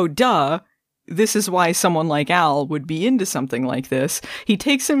realizes like, oh, duh. This is why someone like Al would be into something like this. He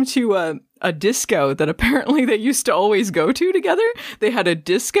takes him to a disco that apparently they used to always go to together. They had a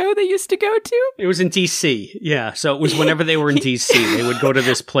disco they used to go to. It was in D.C. Yeah, so it was whenever they were in D.C. they would go to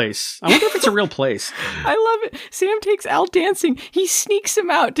this place. I wonder if it's a real place. I love it. Sam takes Al dancing. He sneaks him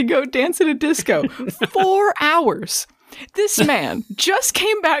out to go dance at a disco. 4 hours. This man just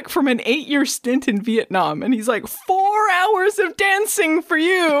came back from an 8-year stint in Vietnam, and he's like, 4 hours of dancing for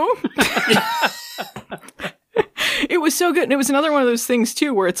you. It was so good. And it was another one of those things,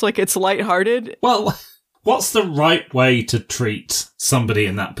 too, where it's like, it's lighthearted. Well, what's the right way to treat somebody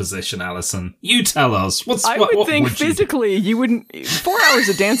in that position, Allison? You tell us. I would think physically you wouldn't... 4 hours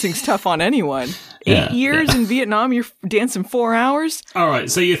of dancing's tough on anyone. 8 years in Vietnam, you're dancing 4 hours? All right,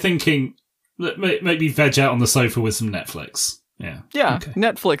 so you're thinking... Maybe veg out on the sofa with some Netflix. Yeah, okay.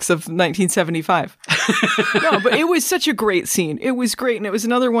 Netflix of 1975. No, but it was such a great scene. It was great, and it was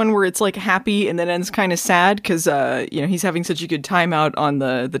another one where it's like happy and then ends kind of sad because he's having such a good time out on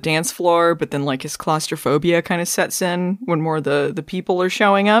the dance floor, but then like his claustrophobia kind of sets in when more of the people are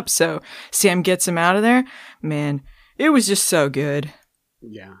showing up. So Sam gets him out of there. Man, it was just so good.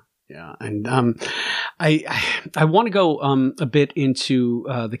 Yeah. Yeah, and I want to go a bit into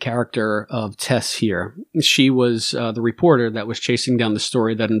the character of Tess here. She was the reporter that was chasing down the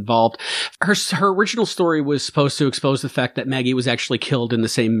story that involved her original story was supposed to expose the fact that Maggie was actually killed in the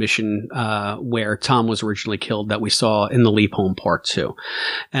same mission where Tom was originally killed that we saw in The Leap Home Part 2.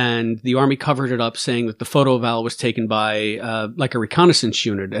 And the Army covered it up saying that the photo of Al was taken by like a reconnaissance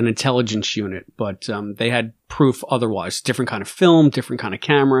unit, an intelligence unit, but they had proof otherwise. Different kind of film, different kind of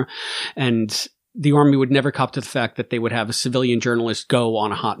camera. And the Army would never cop to the fact that they would have a civilian journalist go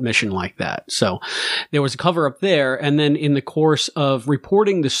on a hot mission like that. So there was a cover up there. And then in the course of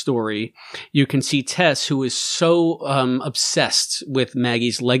reporting the story, you can see Tess, who is so obsessed with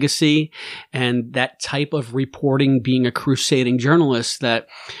Maggie's legacy and that type of reporting, being a crusading journalist, that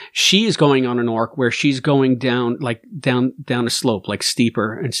she is going on an arc where she's going down a slope, like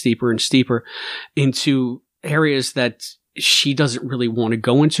steeper and steeper and steeper into areas that she doesn't really want to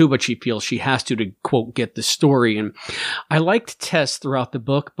go into, but she feels she has to quote, get the story. And I liked Tess throughout the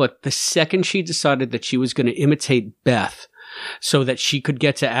book, but the second she decided that she was going to imitate Beth so that she could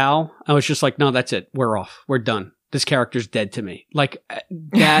get to Al, I was just like, no, that's it. We're off. We're done. This character's dead to me. Like,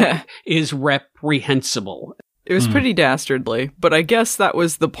 that is reprehensible. It was pretty dastardly, but I guess that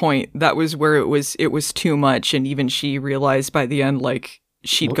was the point. That was where it was too much. And even she realized by the end, like,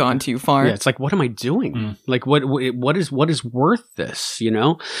 she'd gone too far. Yeah, it's like, what am I doing? Like, what is worth this, you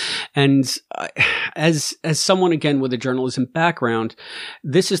know? And as someone, again, with a journalism background,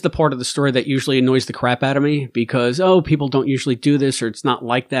 this is the part of the story that usually annoys the crap out of me because, people don't usually do this, or it's not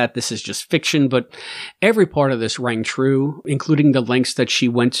like that. This is just fiction. But every part of this rang true, including the lengths that she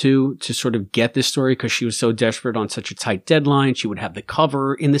went to sort of get this story because she was so desperate on such a tight deadline. She would have the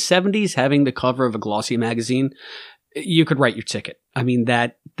cover in the 70s, having the cover of a glossy magazine. You could write your ticket. I mean,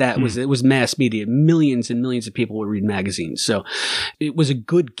 it was mass media. Millions and millions of people would read magazines. So it was a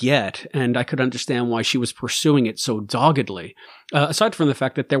good get. And I could understand why she was pursuing it so doggedly. Aside from the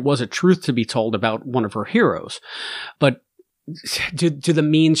fact that there was a truth to be told about one of her heroes. But do the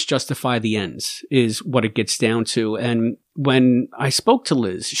means justify the ends is what it gets down to. And when I spoke to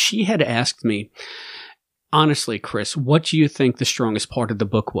Liz, she had asked me, honestly, Chris, what do you think the strongest part of the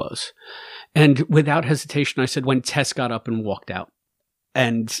book was? And without hesitation, I said, when Tess got up and walked out.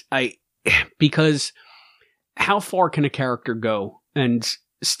 And because how far can a character go? And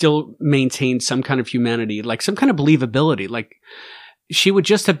still maintained some kind of humanity, like some kind of believability. Like she would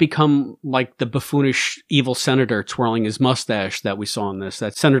just have become like the buffoonish evil senator twirling his mustache that we saw in this,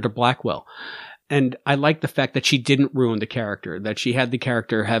 that Senator Blackwell. And I like the fact that she didn't ruin the character, that she had the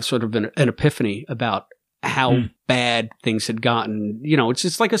character have sort of an epiphany about how bad things had gotten. You know, it's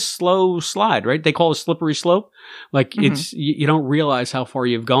just like a slow slide, right? They call it a slippery slope. Like it's, you don't realize how far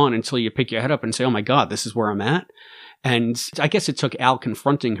you've gone until you pick your head up and say, oh my God, this is where I'm at. And I guess it took Al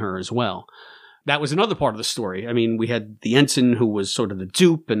confronting her as well. That was another part of the story. I mean, we had the ensign who was sort of the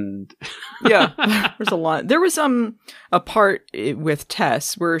dupe, and yeah, there's a lot. There was a part with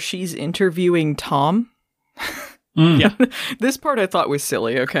Tess where she's interviewing Tom. Yeah, this part I thought was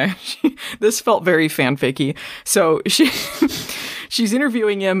silly. Okay, this felt very fanficky. So she's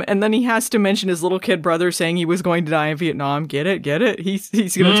interviewing him, and then he has to mention his little kid brother saying he was going to die in Vietnam. Get it? Get it? He's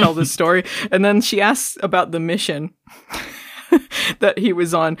going to tell this story, and then she asks about the mission that he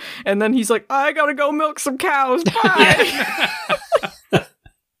was on, and then he's like, I gotta go milk some cows, bye.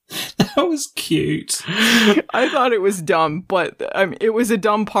 That was cute. I thought it was dumb, but I mean, it was a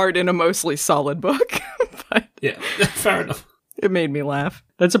dumb part in a mostly solid book. But yeah, fair enough. It made me laugh.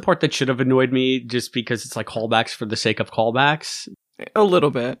 That's a part that should have annoyed me just because it's like callbacks for the sake of callbacks. A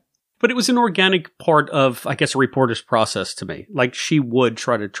little bit. But it was an organic part of, I guess, a reporter's process to me. Like, she would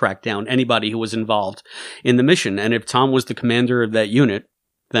try to track down anybody who was involved in the mission. And if Tom was the commander of that unit,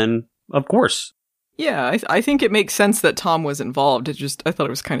 then of course. Yeah, I think it makes sense that Tom was involved. I thought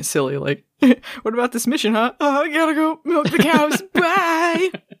it was kind of silly. Like, what about this mission, huh? Oh, I gotta go milk the cows. Bye.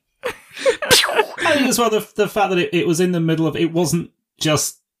 I think as well, the fact that it was in the middle of, it wasn't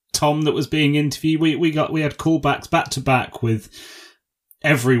just Tom that was being interviewed. We had callbacks back to back with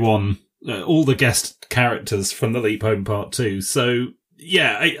everyone, all the guest characters from The Leap Home Part 2. So,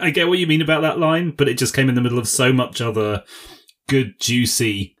 yeah, I get what you mean about that line, but it just came in the middle of so much other good,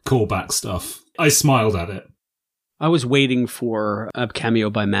 juicy callback stuff. I smiled at it. I was waiting for a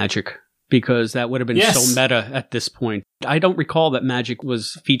cameo by Magic, because that would have been so meta at this point. I don't recall that Magic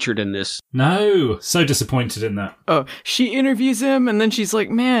was featured in this. No, so disappointed in that. Oh, she interviews him, and then she's like,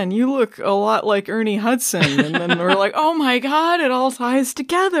 man, you look a lot like Ernie Hudson. And then we're like, oh my God, it all ties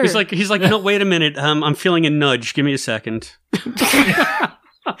together. He's like, no, wait a minute. I'm feeling a nudge. Give me a second.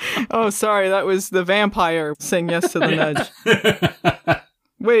 Oh, sorry, that was the vampire saying yes to the nudge.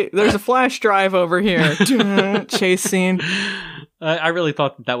 Wait, there's a flash drive over here. Chase scene. I really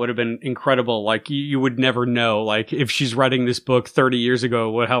thought that would have been incredible. Like, you would never know, like, if she's writing this book 30 years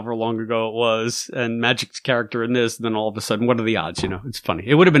ago, however long ago it was, and Magic's character in this, and then all of a sudden, what are the odds, you know? It's funny.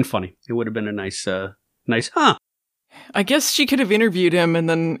 It would have been funny. It would have been a nice, huh? I guess she could have interviewed him, and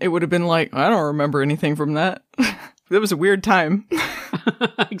then it would have been like, I don't remember anything from that. That was a weird time.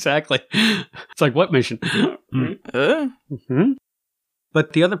 Exactly. It's like, what mission? Mm-hmm.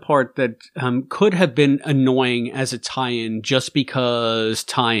 But the other part that could have been annoying as a tie-in, just because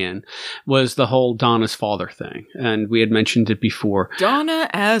tie-in, was the whole Donna's father thing. And we had mentioned it before. Donna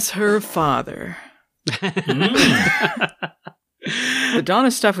as her father. The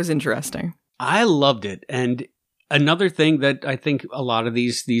Donna stuff was interesting. I loved it. And another thing that I think a lot of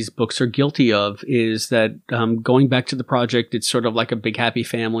these books are guilty of is that going back to the project, it's sort of like a big happy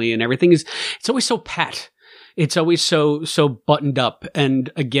family, and everything it's always so pat. It's always so buttoned up.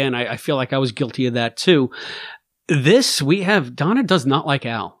 And again, I feel like I was guilty of that too. Donna does not like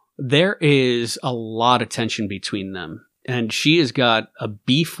Al. There is a lot of tension between them. And she has got a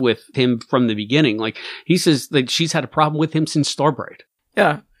beef with him from the beginning. Like, he says that she's had a problem with him since Starbright.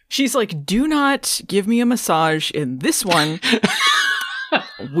 Yeah. She's like, do not give me a massage in this one.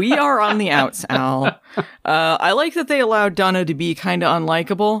 We are on the outs, Al. I like that they allowed Donna to be kind of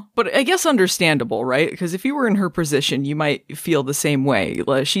unlikable, but I guess understandable, right? Because if you were in her position, you might feel the same way.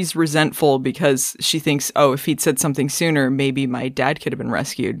 She's resentful because she thinks, oh, if he'd said something sooner, maybe my dad could have been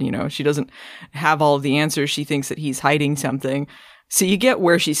rescued. You know, she doesn't have all of the answers. She thinks that he's hiding something. So you get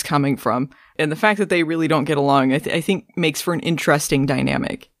where she's coming from. And the fact that they really don't get along, I think makes for an interesting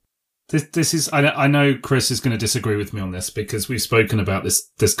dynamic. This is, I know Chris is going to disagree with me on this because we've spoken about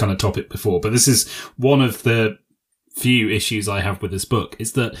this kind of topic before, but this is one of the few issues I have with this book,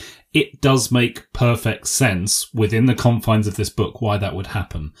 is that it does make perfect sense within the confines of this book why that would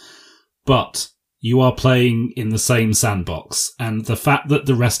happen. But you are playing in the same sandbox, and the fact that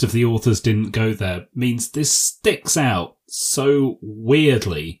the rest of the authors didn't go there means this sticks out so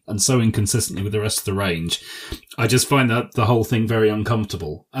weirdly and so inconsistently with the rest of the range. I just find that the whole thing very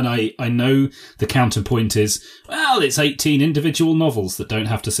uncomfortable. And I know the counterpoint is, well, it's 18 individual novels that don't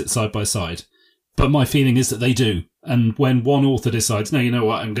have to sit side by side. But my feeling is that they do. And when one author decides, no, you know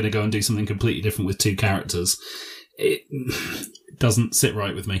what, I'm going to go and do something completely different with two characters, doesn't sit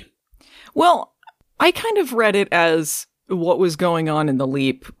right with me. Well, I kind of read it as what was going on in the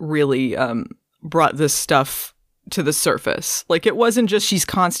Leap really brought this stuff to the surface. Like, it wasn't just she's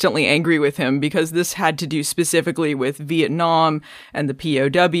constantly angry with him, because this had to do specifically with Vietnam and the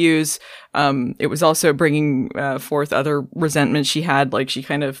POWs. It was also bringing forth other resentments she had. Like, she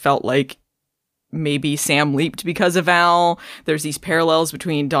kind of felt like maybe Sam leaped because of Al. There's these parallels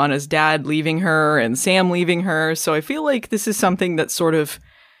between Donna's dad leaving her and Sam leaving her. So I feel like this is something that's sort of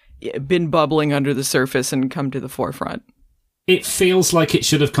been bubbling under the surface and come to the forefront. It feels like it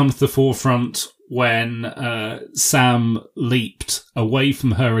should have come to the forefront when Sam leaped away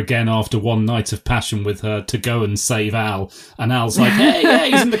from her again after one night of passion with her to go and save Al. And Al's like, hey, yeah,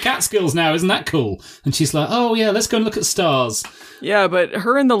 he's in the Catskills now, isn't that cool? And she's like, oh yeah, let's go and look at stars. Yeah, but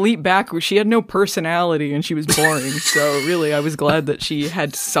her in the Leap back, she had no personality and she was boring. So really, I was glad that she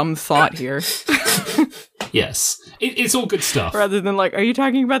had some thought here. Yes, it's all good stuff. Rather than like, are you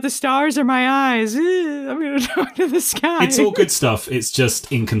talking about the stars or my eyes? I'm going to talk to the sky. It's all good stuff. It's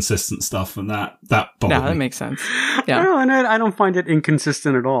just inconsistent stuff, and that bothered me. That makes sense. Yeah, no, and I don't find it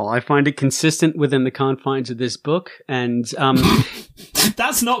inconsistent at all. I find it consistent within the confines of this book, and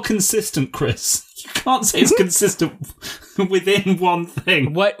that's not consistent, Chris. You can't say it's consistent within one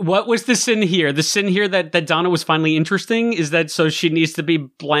thing. What was the sin here? The sin here that Donna was finally interesting? Is that so she needs to be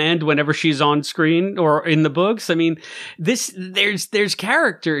bland whenever she's on screen or in the books? I mean, there's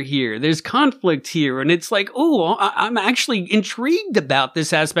character here. There's conflict here. And it's like, oh, I'm actually intrigued about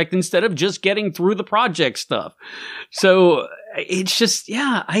this aspect instead of just getting through the project stuff. So it's just,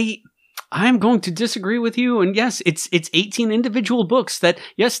 yeah, I'm going to disagree with you. And yes, it's 18 individual books that,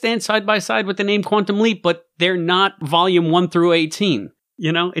 yes, stand side by side with the name Quantum Leap, but they're not volume 1 through 18.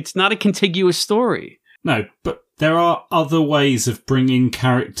 You know, it's not a contiguous story. No, but there are other ways of bringing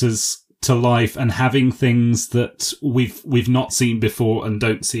characters to life and having things that we've not seen before and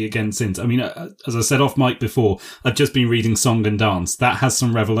don't see again since. I mean, as I said off mic before, I've just been reading Song and Dance. That has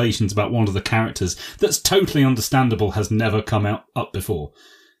some revelations about one of the characters that's totally understandable, has never come up before.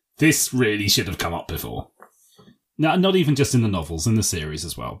 This really should have come up before. No, not even just in the novels, in the series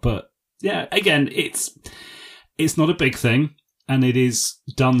as well. But yeah, again, it's not a big thing, and it is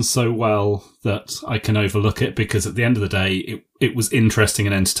done so well that I can overlook it, because at the end of the day, it was interesting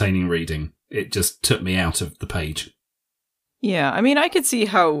and entertaining reading. It just took me out of the page. Yeah, I mean, I could see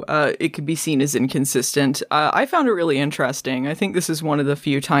how it could be seen as inconsistent. I found it really interesting. I think this is one of the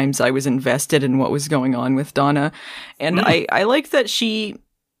few times I was invested in what was going on with Donna. And I like that she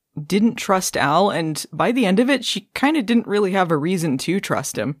didn't trust Al, and by the end of it, she kind of didn't really have a reason to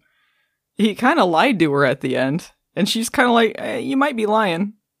trust him. He kind of lied to her at the end, and she's kind of like, you might be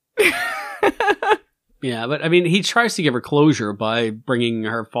lying. Yeah, but I mean, he tries to give her closure by bringing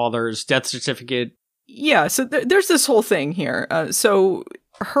her father's death certificate. Yeah, so there's this whole thing here. So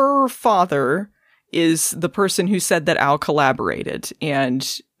her father is the person who said that Al collaborated,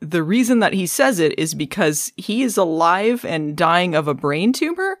 and the reason that he says it is because he is alive and dying of a brain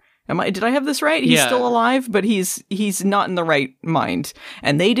tumor. Did I have this right? He's still alive, but he's not in the right mind.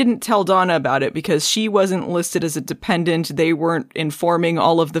 And they didn't tell Donna about it because she wasn't listed as a dependent. They weren't informing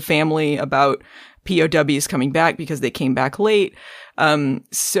all of the family about POWs coming back because they came back late.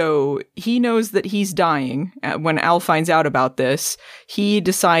 So he knows that he's dying. When Al finds out about this, he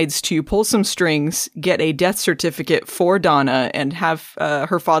decides to pull some strings, get a death certificate for Donna, and have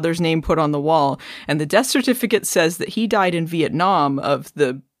her father's name put on the wall. And the death certificate says that he died in Vietnam of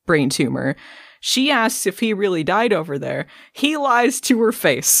the brain tumor. She asks if he really died over there. He lies to her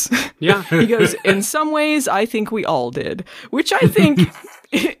face. Yeah. He goes, in some ways, I think we all did. Which I think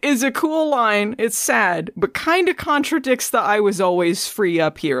is a cool line. It's sad, but kind of contradicts the I was always free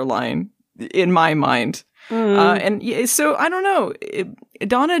up here line in my mind. And so, I don't know.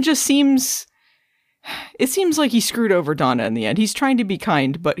 Donna just seems... It seems like he screwed over Donna in the end. He's trying to be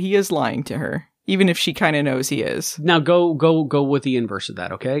kind, but he is lying to her. Even if she kind of knows he is. Now go with the inverse of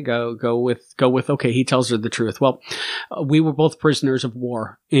that, okay? Go with okay, he tells her the truth. Well, we were both prisoners of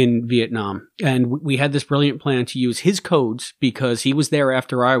war in Vietnam, and we had this brilliant plan to use his codes because he was there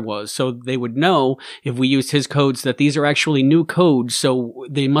after I was, so they would know if we used his codes that these are actually new codes, so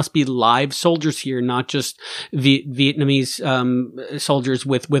they must be live soldiers here, not just Vietnamese soldiers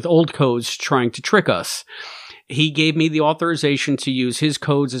with old codes trying to trick us. He gave me the authorization to use his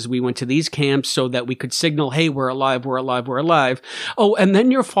codes as we went to these camps so that we could signal, hey, we're alive, we're alive, we're alive. Oh, and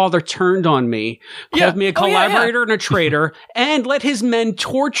then your father turned on me, called me a collaborator and a traitor, and let his men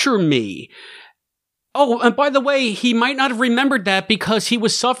torture me. Oh, and by the way, he might not have remembered that because he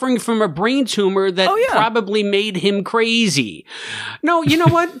was suffering from a brain tumor that probably made him crazy. No, you know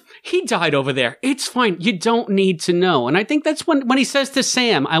what? He died over there. It's fine. You don't need to know. And I think that's when he says to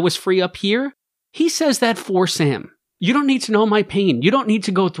Sam, I was free up here, he says that for Sam. You don't need to know my pain. You don't need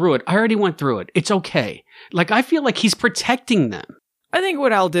to go through it. I already went through it. It's okay. Like, I feel like he's protecting them. I think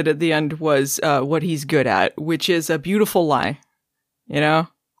what Al did at the end was what he's good at, which is a beautiful lie. You know?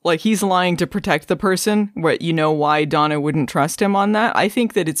 Like, he's lying to protect the person, but you know why Donna wouldn't trust him on that? I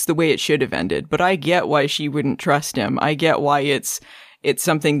think that it's the way it should have ended, but I get why she wouldn't trust him. I get why it's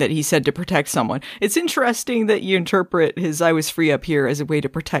something that he said to protect someone. It's interesting that you interpret his I was free up here as a way to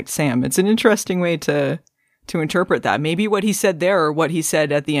protect Sam. It's an interesting way to interpret that. Maybe what he said there or what he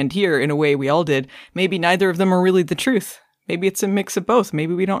said at the end here, in a way we all did, maybe neither of them are really the truth. Maybe it's a mix of both.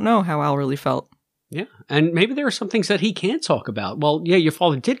 Maybe we don't know how Al really felt. Yeah, and maybe there are some things that he can't talk about. Well, yeah, your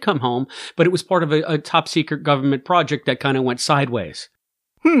father did come home, but it was part of a top-secret government project that kind of went sideways.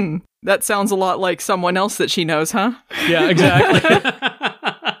 That sounds a lot like someone else that she knows, huh? Yeah, exactly.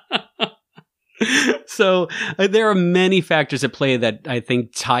 So there are many factors at play that I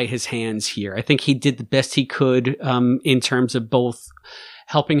think tie his hands here. I think he did the best he could in terms of both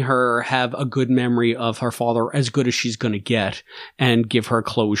helping her have a good memory of her father, as good as she's going to get, and give her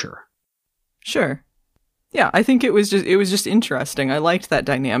closure. Sure. Yeah, I think it was just interesting. I liked that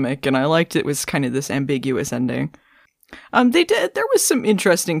dynamic, and I liked it was kind of this ambiguous ending. There was some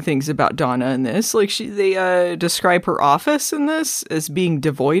interesting things about Donna in this. Like, they describe her office in this as being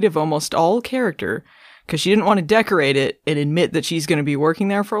devoid of almost all character, because she didn't want to decorate it and admit that she's going to be working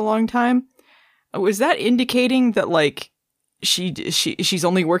there for a long time. Was that indicating that, like, she's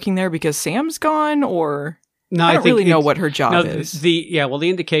only working there because Sam's gone, or... No, I don't really know what her job is. The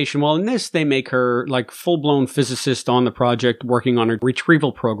indication, in this, they make her like full-blown physicist on the project working on a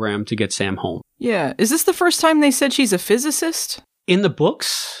retrieval program to get Sam home. Yeah. Is this the first time they said she's a physicist? In the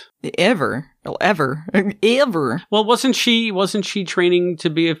books? Ever. Well, wasn't she training to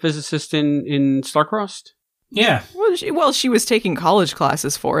be a physicist in Starcrossed? Yeah. Well, she was taking college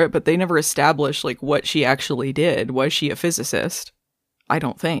classes for it, but they never established like what she actually did. Was she a physicist? I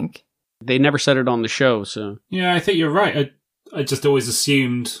don't think. They never said it on the show, so... Yeah, I think you're right. I just always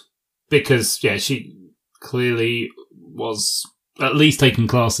assumed, because, she clearly was at least taking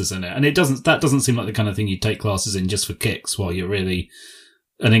classes in it. And that doesn't seem like the kind of thing you'd take classes in just for kicks while you're really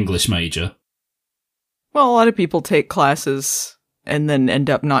an English major. Well, a lot of people take classes and then end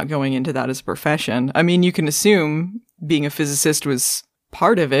up not going into that as a profession. I mean, you can assume being a physicist was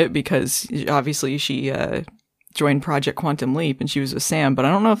part of it, because obviously she... joined Project Quantum Leap and she was with Sam, but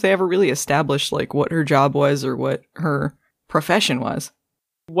I don't know if they ever really established like what her job was or what her profession was.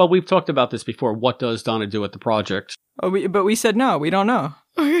 Well, we've talked about this before. What does Donna do at the project? But we said no, we don't know.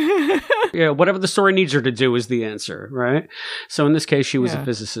 Yeah, whatever the story needs her to do is the answer, right? So in this case, she was a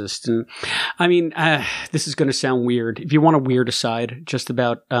physicist. And I mean, this is going to sound weird. If you want a weird aside just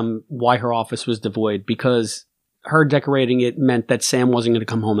about why her office was devoid, because her decorating it meant that Sam wasn't going to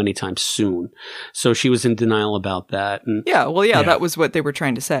come home anytime soon. So she was in denial about that. And, that was what they were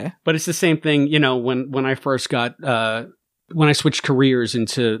trying to say. But it's the same thing, when I first got, when I switched careers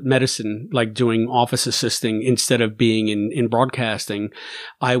into medicine, like doing office assisting instead of being in broadcasting,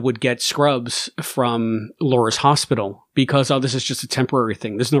 I would get scrubs from Laura's hospital because, this is just a temporary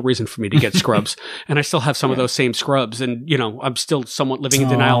thing. There's no reason for me to get scrubs. And I still have some of those same scrubs. And, I'm still somewhat living in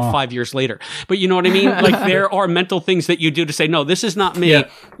denial 5 years later. But you know what I mean? Like, there are mental things that you do to say, no, this is not me. Yeah.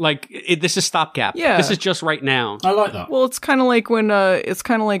 Like, this is stopgap. Yeah. This is just right now. I like that. Well, it's kind of like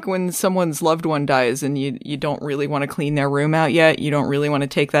when someone's loved one dies and you don't really want to clean their room out yet. You don't really want to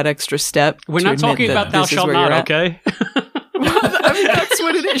take that extra step. We're not talking about thou shalt not, okay? I mean, that's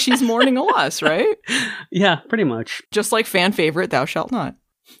what it is. She's mourning a loss, right? Yeah, pretty much. Just like fan favorite, Thou Shalt Not.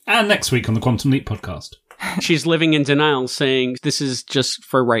 And next week on the Quantum Leap podcast. She's living in denial, saying, this is just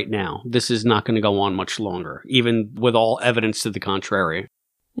for right now. This is not going to go on much longer, even with all evidence to the contrary.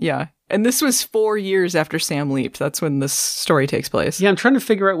 Yeah. And this was 4 years after Sam leaped. That's when this story takes place. Yeah, I'm trying to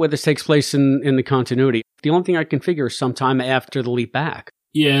figure out where this takes place in the continuity. The only thing I can figure is sometime after the leap back.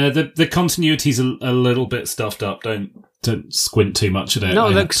 Yeah, the continuity's a little bit stuffed up. Don't squint too much at it.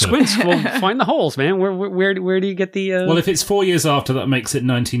 No, the squints will find the holes, man. Where do you get the... Well, if it's 4 years after, that makes it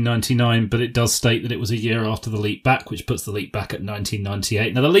 1999, but it does state that it was a year after the leap back, which puts the leap back at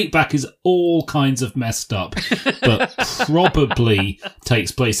 1998. Now, the leap back is all kinds of messed up, but probably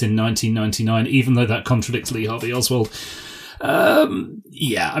takes place in 1999, even though that contradicts Lee Harvey Oswald.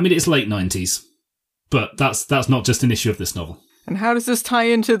 Yeah, I mean, it's late 90s, but that's not just an issue of this novel. And how does this tie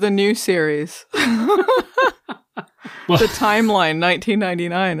into the new series? The timeline,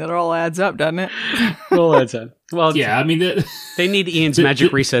 1999, it all adds up, doesn't it? Well, adds up. Well, yeah, I mean... they need Ian's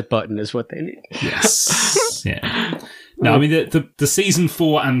magic reset button is what they need. Yes. Yeah. No, I mean, the season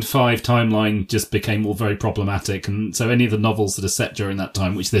 4 and 5 timeline just became all very problematic, and so any of the novels that are set during that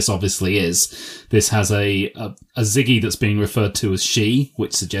time, which this obviously is, this has a Ziggy that's being referred to as she,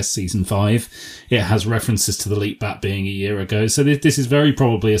 which suggests season 5. It has references to the leap back being a year ago, so this is very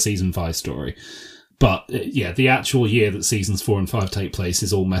probably a season 5 story. But, yeah, the actual year that seasons 4 and 5 take place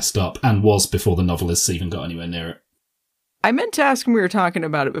is all messed up, and was before the novelists even got anywhere near it. I meant to ask when we were talking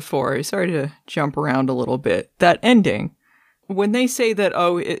about it before. Sorry to jump around a little bit. That ending, when they say that,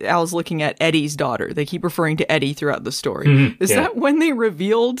 Al's looking at Eddie's daughter, they keep referring to Eddie throughout the story. Mm-hmm. Is that when they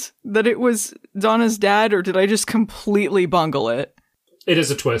revealed that it was Donna's dad, or did I just completely bungle it? It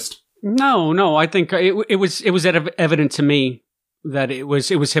is a twist. No, I think it was evident to me that it was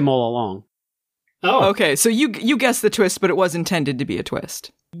him all along. Oh, okay. So you guessed the twist, but it was intended to be a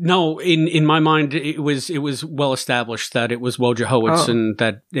twist. No, in my mind, it was well established that it was Wojciech Howitz and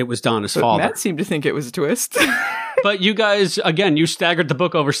that it was Donna's father. Matt seemed to think it was a twist. But you guys, again, you staggered the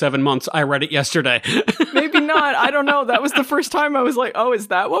book over 7 months. I read it yesterday. Maybe not. I don't know. That was the first time I was like, oh, is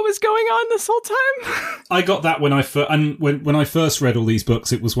that what was going on this whole time? I got that when I first read all these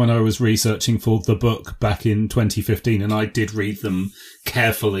books. It was when I was researching for the book back in 2015, and I did read them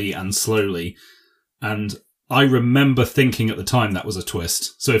carefully and slowly. And I remember thinking at the time that was a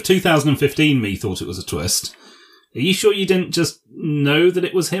twist. So if 2015 me thought it was a twist, are you sure you didn't just know that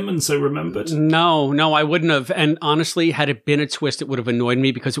it was him and so remembered? No, I wouldn't have. And honestly, had it been a twist, it would have annoyed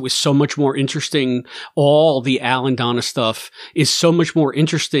me because it was so much more interesting. All the Al and Donna stuff is so much more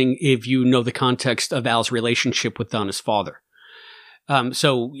interesting if you know the context of Al's relationship with Donna's father.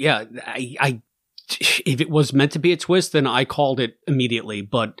 So yeah, I if it was meant to be a twist, then I called it immediately.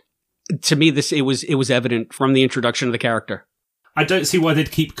 But to me, it was evident from the introduction of the character. I don't see why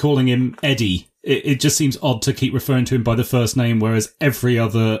they'd keep calling him Eddie. It just seems odd to keep referring to him by the first name, whereas every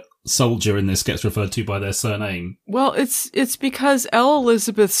other soldier in this gets referred to by their surname. Well, it's because L.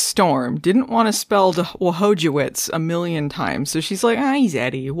 Elizabeth Storm didn't want to spell Wojciech a million times, so she's like, he's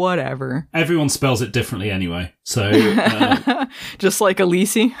Eddie, whatever. Everyone spells it differently anyway, so... Just like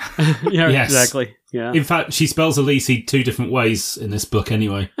Elise? Yeah, yes. Exactly. Yeah. In fact, she spells Elise 2 different ways in this book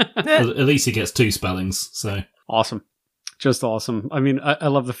anyway. Elise gets 2 spellings, so... Awesome. Just awesome. I mean, I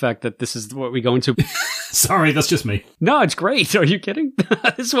love the fact that this is what we go into. Sorry, that's just me. No, it's great. Are you kidding?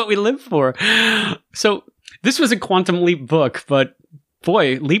 This is what we live for. So this was a Quantum Leap book, but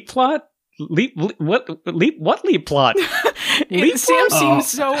boy, leap plot? What leap plot? Sam seems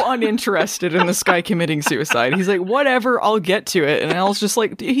so uninterested in this guy committing suicide. He's like, whatever, I'll get to it. And Al's just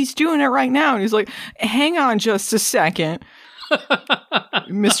like, he's doing it right now. And he's like, hang on just a second.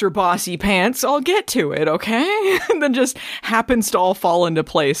 Mr. Bossy Pants, I'll get to it, okay? And then just happens to all fall into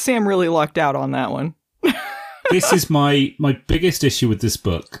place. Sam really lucked out on that one. This is my biggest issue with this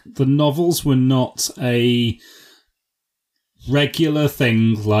book. The novels were not a regular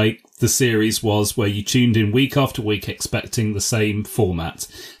thing like the series was, where you tuned in week after week expecting the same format.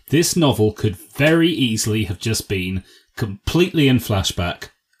 This novel could very easily have just been completely in flashback,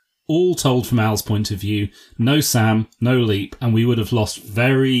 all told from Al's point of view, no Sam, no Leap, and we would have lost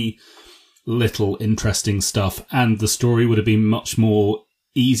very little interesting stuff, and the story would have been much more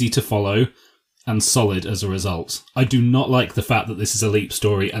easy to follow and solid as a result. I do not like the fact that this is a Leap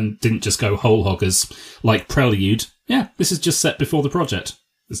story and didn't just go whole hoggers like Prelude. Yeah, this is just set before the project.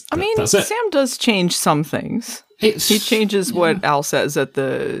 That's it. Sam does change some things. He changes what Al says at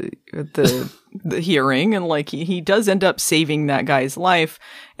the hearing, and like he does end up saving that guy's life,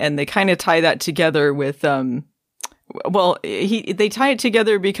 and they kind of tie that together with they tie it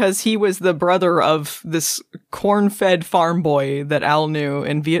together because he was the brother of this corn-fed farm boy that Al knew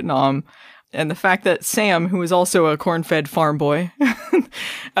in Vietnam. And the fact that Sam, who is also a corn-fed farm boy,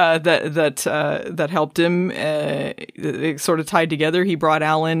 that helped him, it sort of tied together. He brought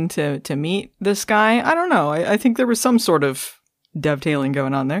Alan to meet this guy. I don't know. I think there was some sort of dovetailing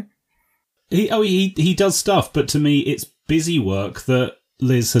going on there. He does stuff, but to me, it's busy work that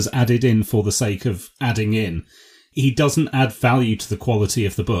Liz has added in for the sake of adding in. He doesn't add value to the quality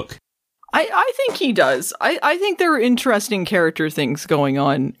of the book. I think he does. I think there are interesting character things going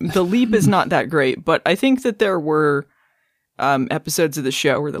on. The Leap is not that great, but I think that there were episodes of the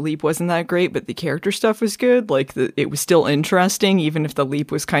show where the Leap wasn't that great, but the character stuff was good. Like, it was still interesting, even if the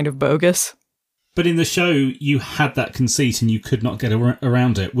Leap was kind of bogus. But in the show, you had that conceit and you could not get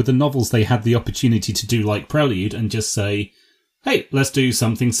around it. With the novels, they had the opportunity to do like Prelude and just say, hey, let's do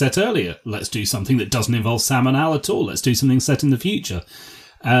something set earlier. Let's do something that doesn't involve Sam and Al at all. Let's do something set in the future.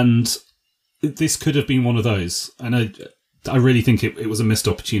 And this could have been one of those. And I really think it was a missed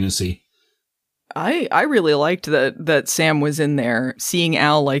opportunity. I really liked that Sam was in there seeing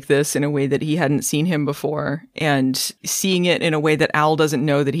Al like this in a way that he hadn't seen him before, and seeing it in a way that Al doesn't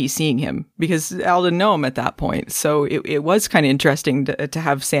know that he's seeing him, because Al didn't know him at that point. So it was kind of interesting to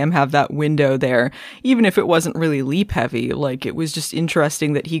have Sam have that window there, even if it wasn't really Leap heavy. Like, it was just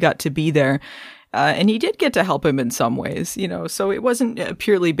interesting that he got to be there, and he did get to help him in some ways, so it wasn't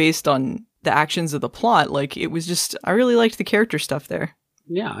purely based on the actions of the plot. Like, it was just, I really liked the character stuff there.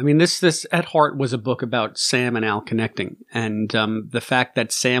 Yeah, I mean, this at heart was a book about Sam and Al connecting, and the fact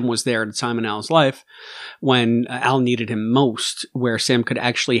that Sam was there at a time in Al's life when Al needed him most, where Sam could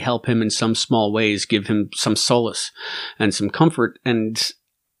actually help him in some small ways, give him some solace and some comfort, and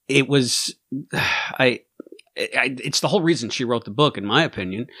it was, it's the whole reason she wrote the book, in my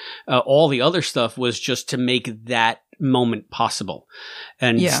opinion. All the other stuff was just to make that moment possible.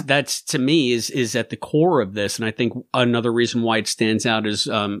 And that's, to me, is at the core of this. And I think another reason why it stands out is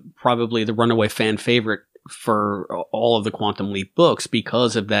probably the runaway fan favorite for all of the Quantum Leap books,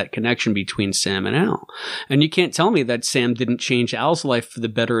 because of that connection between Sam and Al. And you can't tell me that Sam didn't change Al's life for the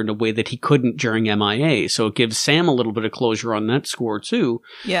better in a way that he couldn't during MIA. So it gives Sam a little bit of closure on that score too.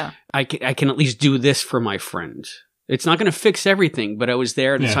 Yeah. I can at least do this for my friend. It's not going to fix everything, but I was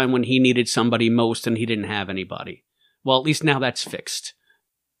there at a time when he needed somebody most and he didn't have anybody. Well, at least now that's fixed.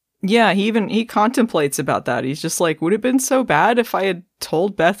 Yeah, he contemplates about that. He's just like, would it have been so bad if I had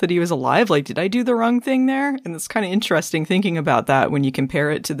told Beth that he was alive? Like, did I do the wrong thing there? And it's kind of interesting thinking about that when you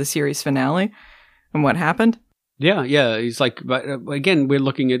compare it to the series finale and what happened. Yeah. He's like, but again, we're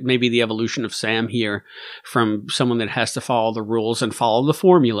looking at maybe the evolution of Sam here, from someone that has to follow the rules and follow the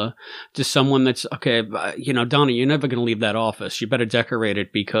formula to someone that's, okay, Donna, you're never going to leave that office. You better decorate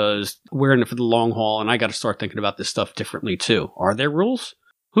it, because we're in it for the long haul, and I got to start thinking about this stuff differently too. Are there rules?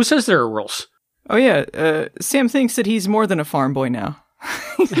 Who says there are rules? Oh, yeah. Sam thinks that he's more than a farm boy now.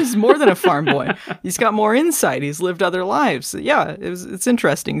 He's more than a farm boy. He's got more insight. He's lived other lives. Yeah, it's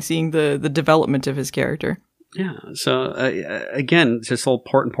interesting seeing the development of his character. Yeah. So again, it's just all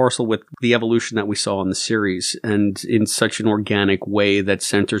part and parcel with the evolution that we saw in the series, and in such an organic way that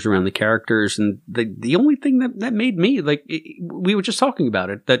centers around the characters. And the only thing that made me, like, we were just talking about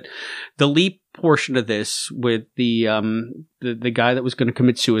it, that the Leap portion of this with the guy that was going to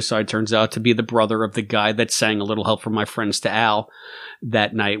commit suicide turns out to be the brother of the guy that sang "A Little Help from My Friends" to Al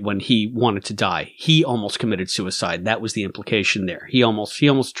that night when he wanted to die. He almost committed suicide. That was the implication there. He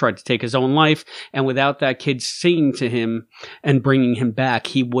almost tried to take his own life, and without that kid singing to him and bringing him back,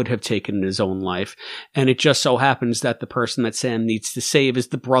 he would have taken his own life. And it just so happens that the person that Sam needs to save is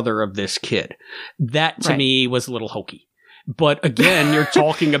the brother of this kid. That to me was a little hokey. But again, you're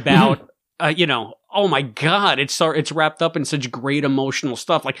talking about oh my God, it's wrapped up in such great emotional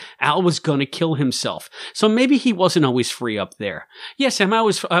stuff. Like, Al was gonna kill himself, so maybe he wasn't always free up there. Yes, Sam, I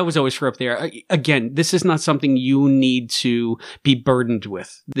was always free up there. Again, this is not something you need to be burdened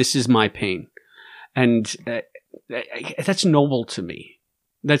with. This is my pain, and that's noble to me.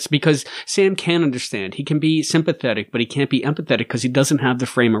 That's because Sam can understand. He can be sympathetic, but he can't be empathetic because he doesn't have the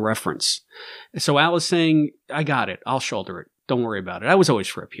frame of reference. So Al is saying, I got it. I'll shoulder it. Don't worry about it. I was always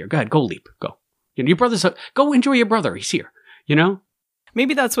free up here. Go ahead. Go Leap. Go. Your brother's go enjoy your brother. He's here.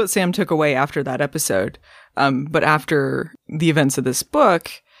 Maybe that's what Sam took away after that episode. But after the events of this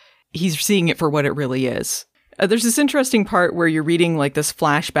book, he's seeing it for what it really is. There's this interesting part where you're reading like this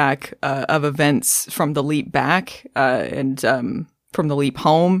flashback of events from the Leap back and from the Leap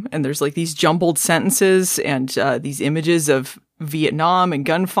home. And there's like these jumbled sentences and these images of Vietnam and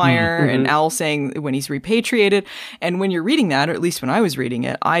gunfire and Al saying when he's repatriated. And when you're reading that, or at least when I was reading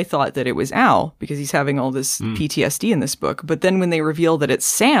it, I thought that it was Al because he's having all this PTSD in this book. But then when they reveal that it's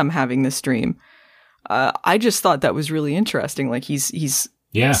Sam having this dream, I just thought that was really interesting. Like he's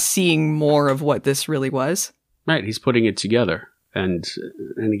seeing more of what this really was. Right. He's putting it together. And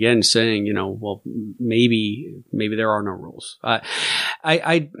again, saying, well, maybe there are no rules.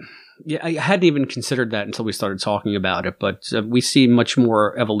 I hadn't even considered that until we started talking about it, but we see much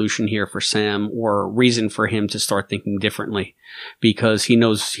more evolution here for Sam, or reason for him to start thinking differently, because he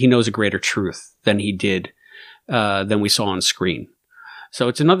knows a greater truth than he did, than we saw on screen. So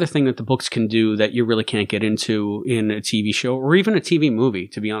it's another thing that the books can do that you really can't get into in a TV show or even a TV movie,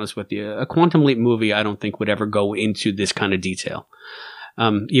 to be honest with you. A Quantum Leap movie, I don't think would ever go into this kind of detail.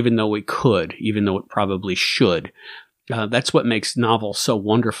 Even though it could, even though it probably should. That's what makes novels so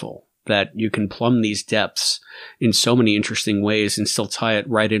wonderful, that you can plumb these depths in so many interesting ways and still tie it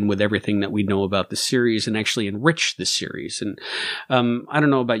right in with everything that we know about the series and actually enrich the series. And I don't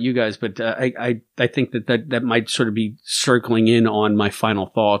know about you guys, but I think that might sort of be circling in on my final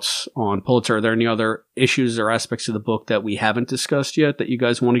thoughts on Pulitzer. Are there any other issues or aspects of the book that we haven't discussed yet that you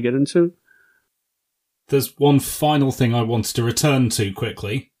guys want to get into? There's one final thing I wanted to return to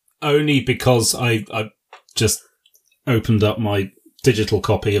quickly, only because I just opened up my digital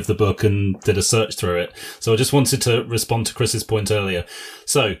copy of the book and did a search through it. So I just wanted to respond to Chris's point earlier.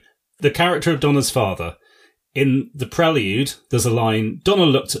 So, the character of Donna's father. In the prelude, there's a line, Donna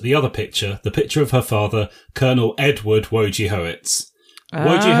looked at the other picture, the picture of her father, Colonel Edward Wojciechowicz.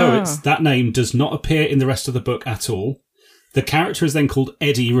 Wojciechowicz, that name does not appear in the rest of the book at all. The character is then called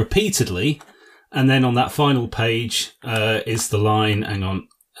Eddie repeatedly, and then on that final page is the line, hang on,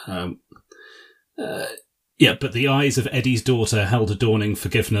 yeah, but the eyes of Eddie's daughter held a dawning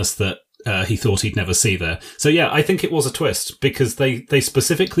forgiveness that he thought he'd never see there. So yeah, I think it was a twist because they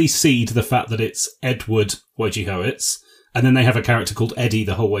specifically seed the fact that it's Edward Wojciechowicz, and then they have a character called Eddie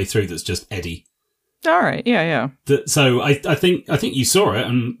the whole way through that's just Eddie. All right, yeah. So I think you saw it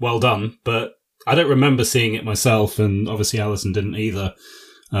and well done, but I don't remember seeing it myself, and obviously Allison didn't either,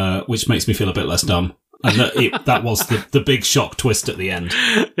 which makes me feel a bit less dumb. And that was the big shock twist at the end.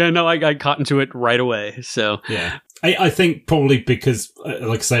 Yeah, no, I caught into it right away. So yeah, I think probably because,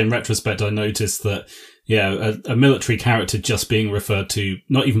 like I say, in retrospect, I noticed that, yeah, a military character just being referred to,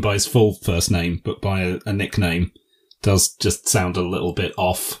 not even by his full first name, but by a nickname, does just sound a little bit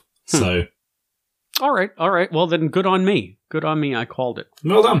off. So, all right. Well, then, good on me. I called it.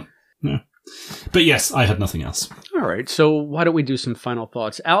 Well done. Yeah. But yes, I had nothing else. All right. So why don't we do some final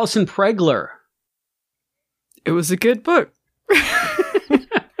thoughts? Allison Pregler. It was a good book.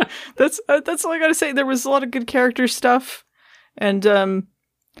 That's all I gotta say. There was a lot of good character stuff, and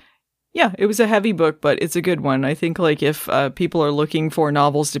yeah, it was a heavy book, but it's a good one. I think like if people are looking for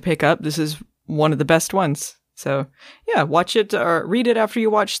novels to pick up, this is one of the best ones. So yeah, watch it or read it after you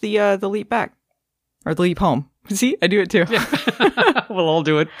watch the Leap Back or the Leap Home. See, I do it too. Yeah. We'll all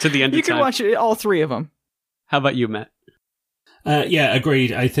do it to the end. You can watch it, all three of them. How about you, Matt? Yeah,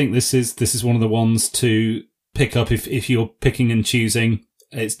 agreed. I think this is one of the ones to pick up if you're picking and choosing.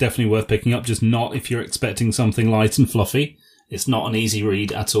 It's definitely worth picking up, just not if you're expecting something light and fluffy. It's not an easy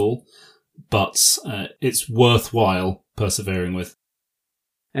read at all, but it's worthwhile persevering with.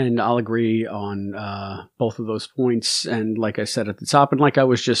 And I'll agree on both of those points. And like I said at the top, and like I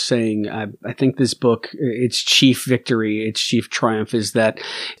was just saying, I think this book, its chief victory, its chief triumph is that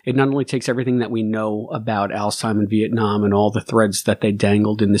it not only takes everything that we know about Al's time in Vietnam and all the threads that they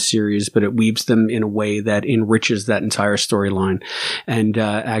dangled in the series, but it weaves them in a way that enriches that entire storyline and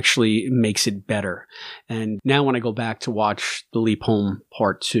actually makes it better. And now when I go back to watch The Leap Home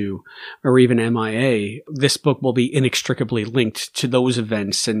Part 2 or even MIA, this book will be inextricably linked to those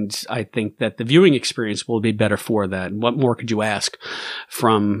events. And I think that the viewing experience will be better for that. And what more could you ask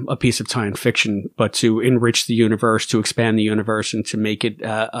from a piece of science fiction but to enrich the universe, to expand the universe, and to make it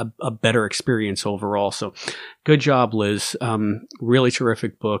a better experience overall? So good job, Liz. Really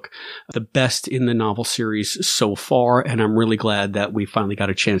terrific book. The best in the novel series so far. And I'm really glad that we finally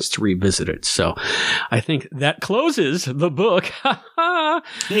got a chance to revisit it. So I think that closes the book on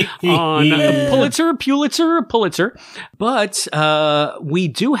Pulitzer. But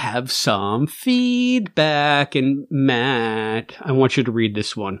we do have some feedback. And Matt, I want you to read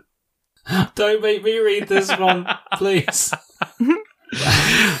this one. Don't make me read this one, please.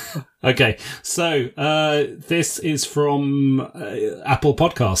 Okay, so this is from Apple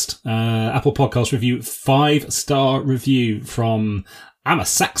Podcast. Apple Podcast review, 5-star review from I'm a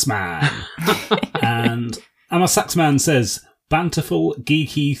Saxman. And I'm a Saxman says, banterful,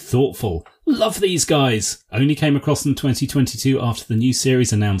 geeky, thoughtful. Love these guys. Only came across them 2022 after the new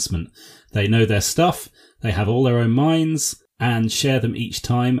series announcement. They know their stuff, they have all their own minds, and share them each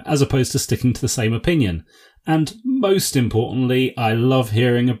time, as opposed to sticking to the same opinion. And most importantly, I love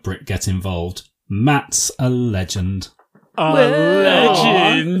hearing a Brit get involved. Matt's a legend. A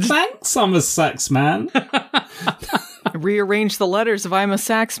legend. Thanks, I'm a sax man. Rearrange the letters of I'm a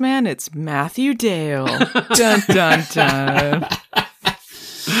sax man. It's Matthew Dale. Dun, dun, dun.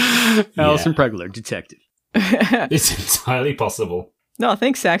 Allison Pregler, detective. It's entirely possible. No,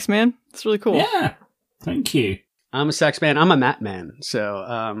 thanks, sax man. It's really cool. Yeah, thank you. I'm a sax man. I'm a Matt man. So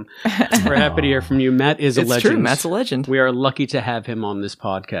we're happy to hear from you. Matt is a legend. It's true. Matt's a legend. We are lucky to have him on this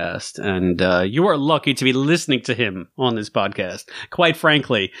podcast. And you are lucky to be listening to him on this podcast. Quite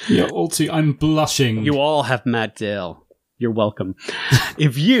frankly. You're all too... I'm blushing. You all have Matt Dale. You're welcome.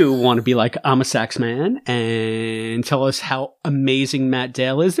 If you want to be like I'm a Sax Man and tell us how amazing Matt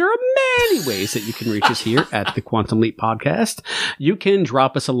Dale is, there are many ways that you can reach us here at the Quantum Leap Podcast. You can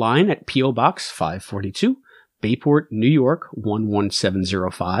drop us a line at P.O. Box 542. Bayport, New York,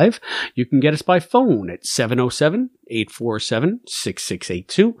 11705. You can get us by phone at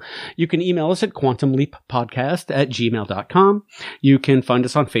 707-847-6682. You can email us at quantumleappodcast@gmail.com. You can find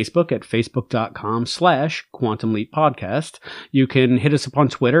us on Facebook at facebook.com/quantumleappodcast. You can hit us up on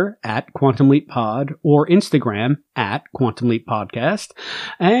Twitter at quantumleappod or Instagram at quantumleappodcast.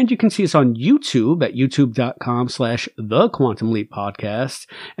 And you can see us on YouTube at youtube.com/thequantumleappodcast.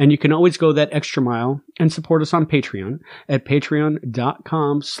 And you can always go that extra mile and support us on Patreon at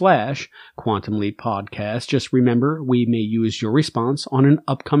patreon.com/quantumleappodcast. Just remember, we may use your response on an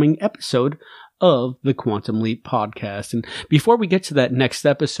upcoming episode of the Quantum Leap Podcast. And before we get to that next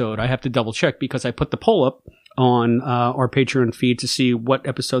episode, I have to double check because I put the poll up on our Patreon feed to see what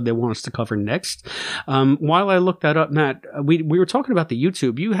episode they want us to cover next. While I looked that up, Matt, we were talking about the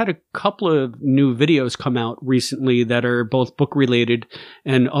YouTube. You had a couple of new videos come out recently that are both book related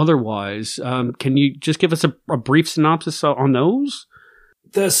and otherwise. Can you just give us a brief synopsis on those?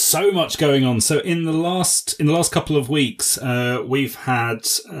 There's so much going on. So in the last couple of weeks, we've had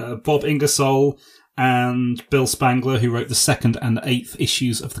Bob Ingersoll and Bill Spangler, who wrote the 2nd and 8th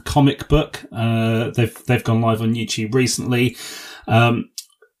issues of the comic book. They've gone live on YouTube recently.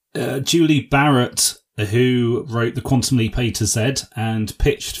 Julie Barrett, who wrote the Quantum Leap A to Z and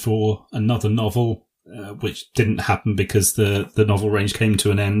pitched for another novel, which didn't happen because the novel range came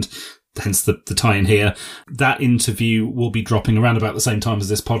to an end. Hence the tie-in here. That interview will be dropping around about the same time as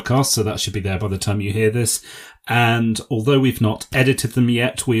this podcast, so that should be there by the time you hear this. And although we've not edited them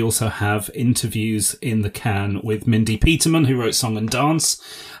yet, we also have interviews in the can with Mindy Peterman, who wrote Song and Dance,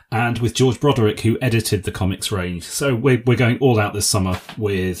 and with George Broderick, who edited the comics range. So we're going all out this summer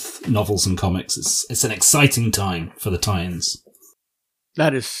with novels and comics. It's an exciting time for the tie-ins.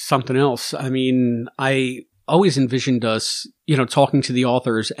 That is something else. I mean, I always envisioned us, talking to the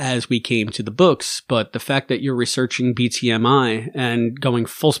authors as we came to the books, but the fact that you're researching BTMI and going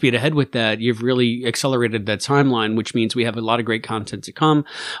full speed ahead with that, you've really accelerated that timeline, which means we have a lot of great content to come,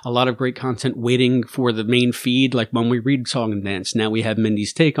 a lot of great content waiting for the main feed, like when we read Song and Dance. Now we have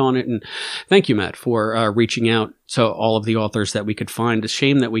Mindy's take on it, and thank you, Matt, for reaching out to all of the authors that we could find. It's a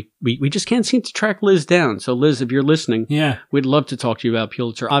shame that we just can't seem to track Liz down. So Liz, if you're listening, we'd love to talk to you about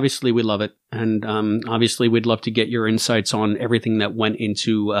Pulitzer. Obviously, we love it. And obviously, we'd love to get your insights on everything that went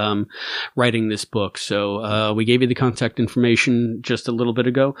into writing this book. So we gave you the contact information just a little bit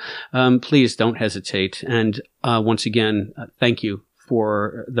ago. Please don't hesitate. And once again, thank you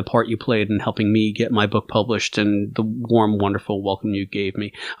for the part you played in helping me get my book published and the warm, wonderful welcome you gave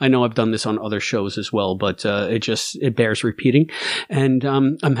me. I know I've done this on other shows as well, but it bears repeating. And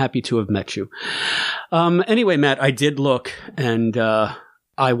I'm happy to have met you. Anyway, Matt, I did look, and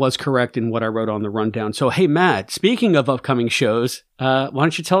I was correct in what I wrote on the rundown. So, hey, Matt, speaking of upcoming shows, why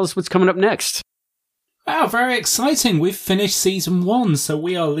don't you tell us what's coming up next? Wow, very exciting. We've finished season 1, so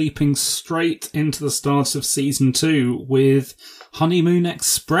we are leaping straight into the start of season 2 with Honeymoon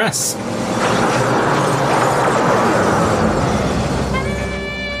Express.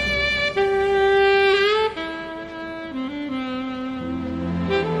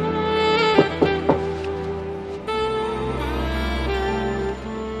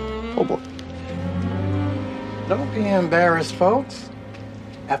 Oh, boy. Don't be embarrassed, folks.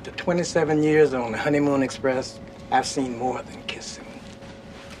 After 27 years on the Honeymoon Express, I've seen more than kissing.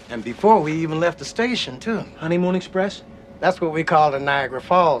 And before we even left the station, too. Honeymoon Express? That's what we call the Niagara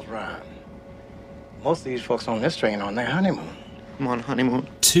Falls run. Most of these folks on this train are on their honeymoon. I'm on honeymoon.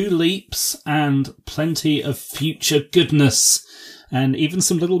 2 leaps and plenty of future goodness. And even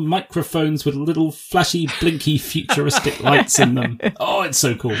some little microphones with little flashy, blinky, futuristic lights in them. Oh, it's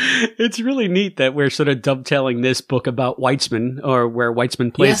so cool. It's really neat that we're sort of dovetailing this book about Weitzman, or where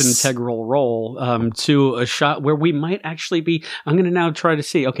Weitzman plays an integral role, to a shot where we might actually be. I'm going to now try to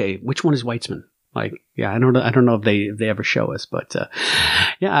see, okay, which one is Weitzman? Like, yeah, I don't know if they ever show us, but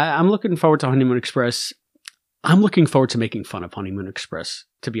I'm looking forward to Honeymoon Express. I'm looking forward to making fun of Honeymoon Express,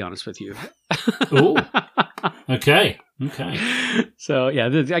 to be honest with you. Ooh. Okay. So, yeah,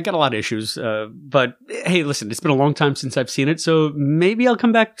 I got a lot of issues. But, hey, listen, it's been a long time since I've seen it, so maybe I'll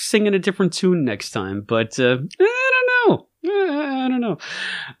come back singing a different tune next time. But I don't know.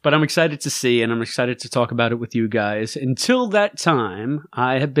 But I'm excited to see, and I'm excited to talk about it with you guys. Until that time,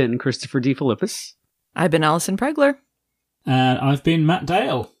 I have been Christopher DeFilippis. I've been Allison Pregler. And I've been Matt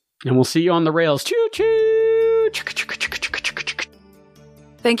Dale. And we'll see you on the rails. Choo-choo!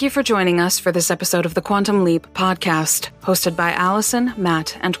 Thank you for joining us for this episode of the Quantum Leap podcast, hosted by Allison,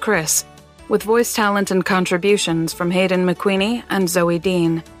 Matt, and Chris, with voice talent and contributions from Hayden McQueenie and Zoe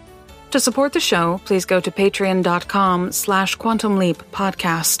Dean. To support the show, please go to patreon.com/Quantum Leap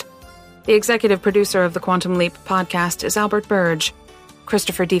podcast. The executive producer of the Quantum Leap podcast is Albert Burge.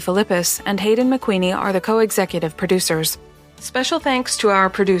 Christopher DeFilippis and Hayden McQueenie are the co-executive producers. Special thanks to our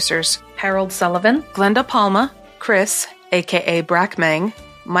producers, Harold Sullivan, Glenda Palma, Chris, aka Brackmang,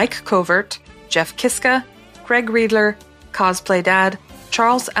 Mike Covert, Jeff Kiska, Craig Riedler, Cosplay Dad,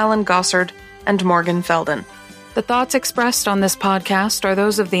 Charles Allen Gossard, and Morgan Felden. The thoughts expressed on this podcast are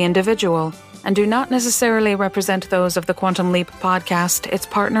those of the individual and do not necessarily represent those of the Quantum Leap podcast, its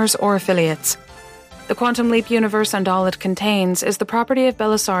partners, or affiliates. The Quantum Leap universe and all it contains is the property of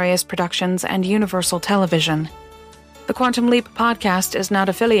Belisarius Productions and Universal Television. The Quantum Leap podcast is not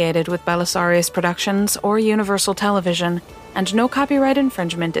affiliated with Belisarius Productions or Universal Television, and no copyright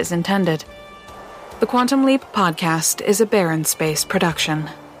infringement is intended. The Quantum Leap podcast is a Barren Space production.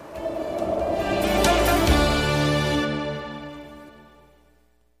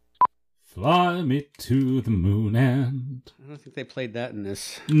 Fly me to the moon and... I don't think they played that in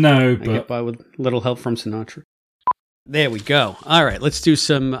this. No, I but... get by with little help from Sinatra. There we go. All right, let's do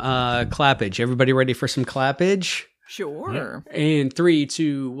some clappage. Everybody ready for some clappage? Sure. Yeah. And 3,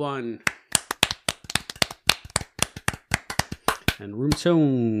 2, 1. And room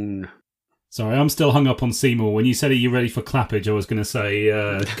tone. Sorry, I'm still hung up on Seymour. When you said, are you ready for clappage, I was going to say,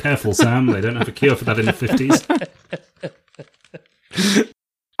 careful, Sam. They don't have a cure for that in the 50s.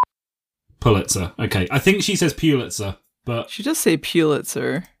 Pulitzer. Okay, I think she says Pulitzer, but... She does say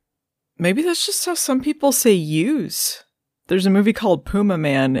Pulitzer. Maybe that's just how some people say use. There's a movie called Puma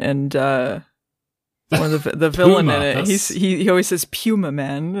Man, and one of the villain Puma, in it, he always says Puma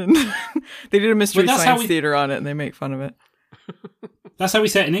Man. And they did a Mystery Science Theater on it, and they make fun of it. That's how we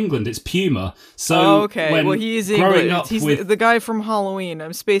say it in England. It's Puma. So okay. Well, he's English. He's the guy from Halloween.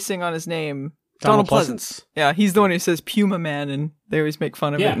 I'm spacing on his name. Donald Pleasance. Yeah, he's the one who says Puma Man, and they always make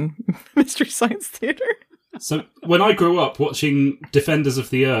fun of it in Mystery Science Theater. So when I grew up watching Defenders of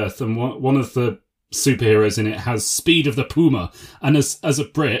the Earth, and one of the superheroes in it has Speed of the Puma, and as a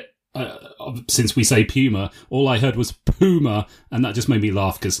Brit, since we say Puma, all I heard was Puma, and that just made me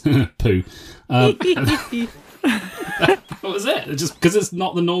laugh because poo. That was it. Just because it's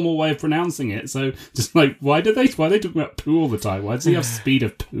not the normal way of pronouncing it. So just like, why are they talking about poo all the time? Why does he have Speed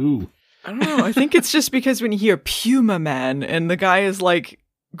of Poo? I don't know. I think it's just because when you hear Puma Man and the guy is like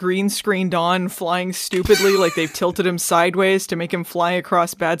green screened on, flying stupidly, like they've tilted him sideways to make him fly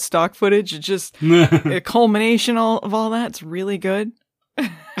across bad stock footage. It's just a culmination of all that. It's really good.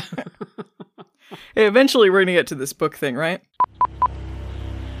 Eventually, we're going to get to this book thing, right?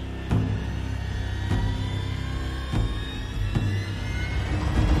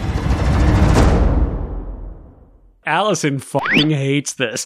 Allison fucking hates this.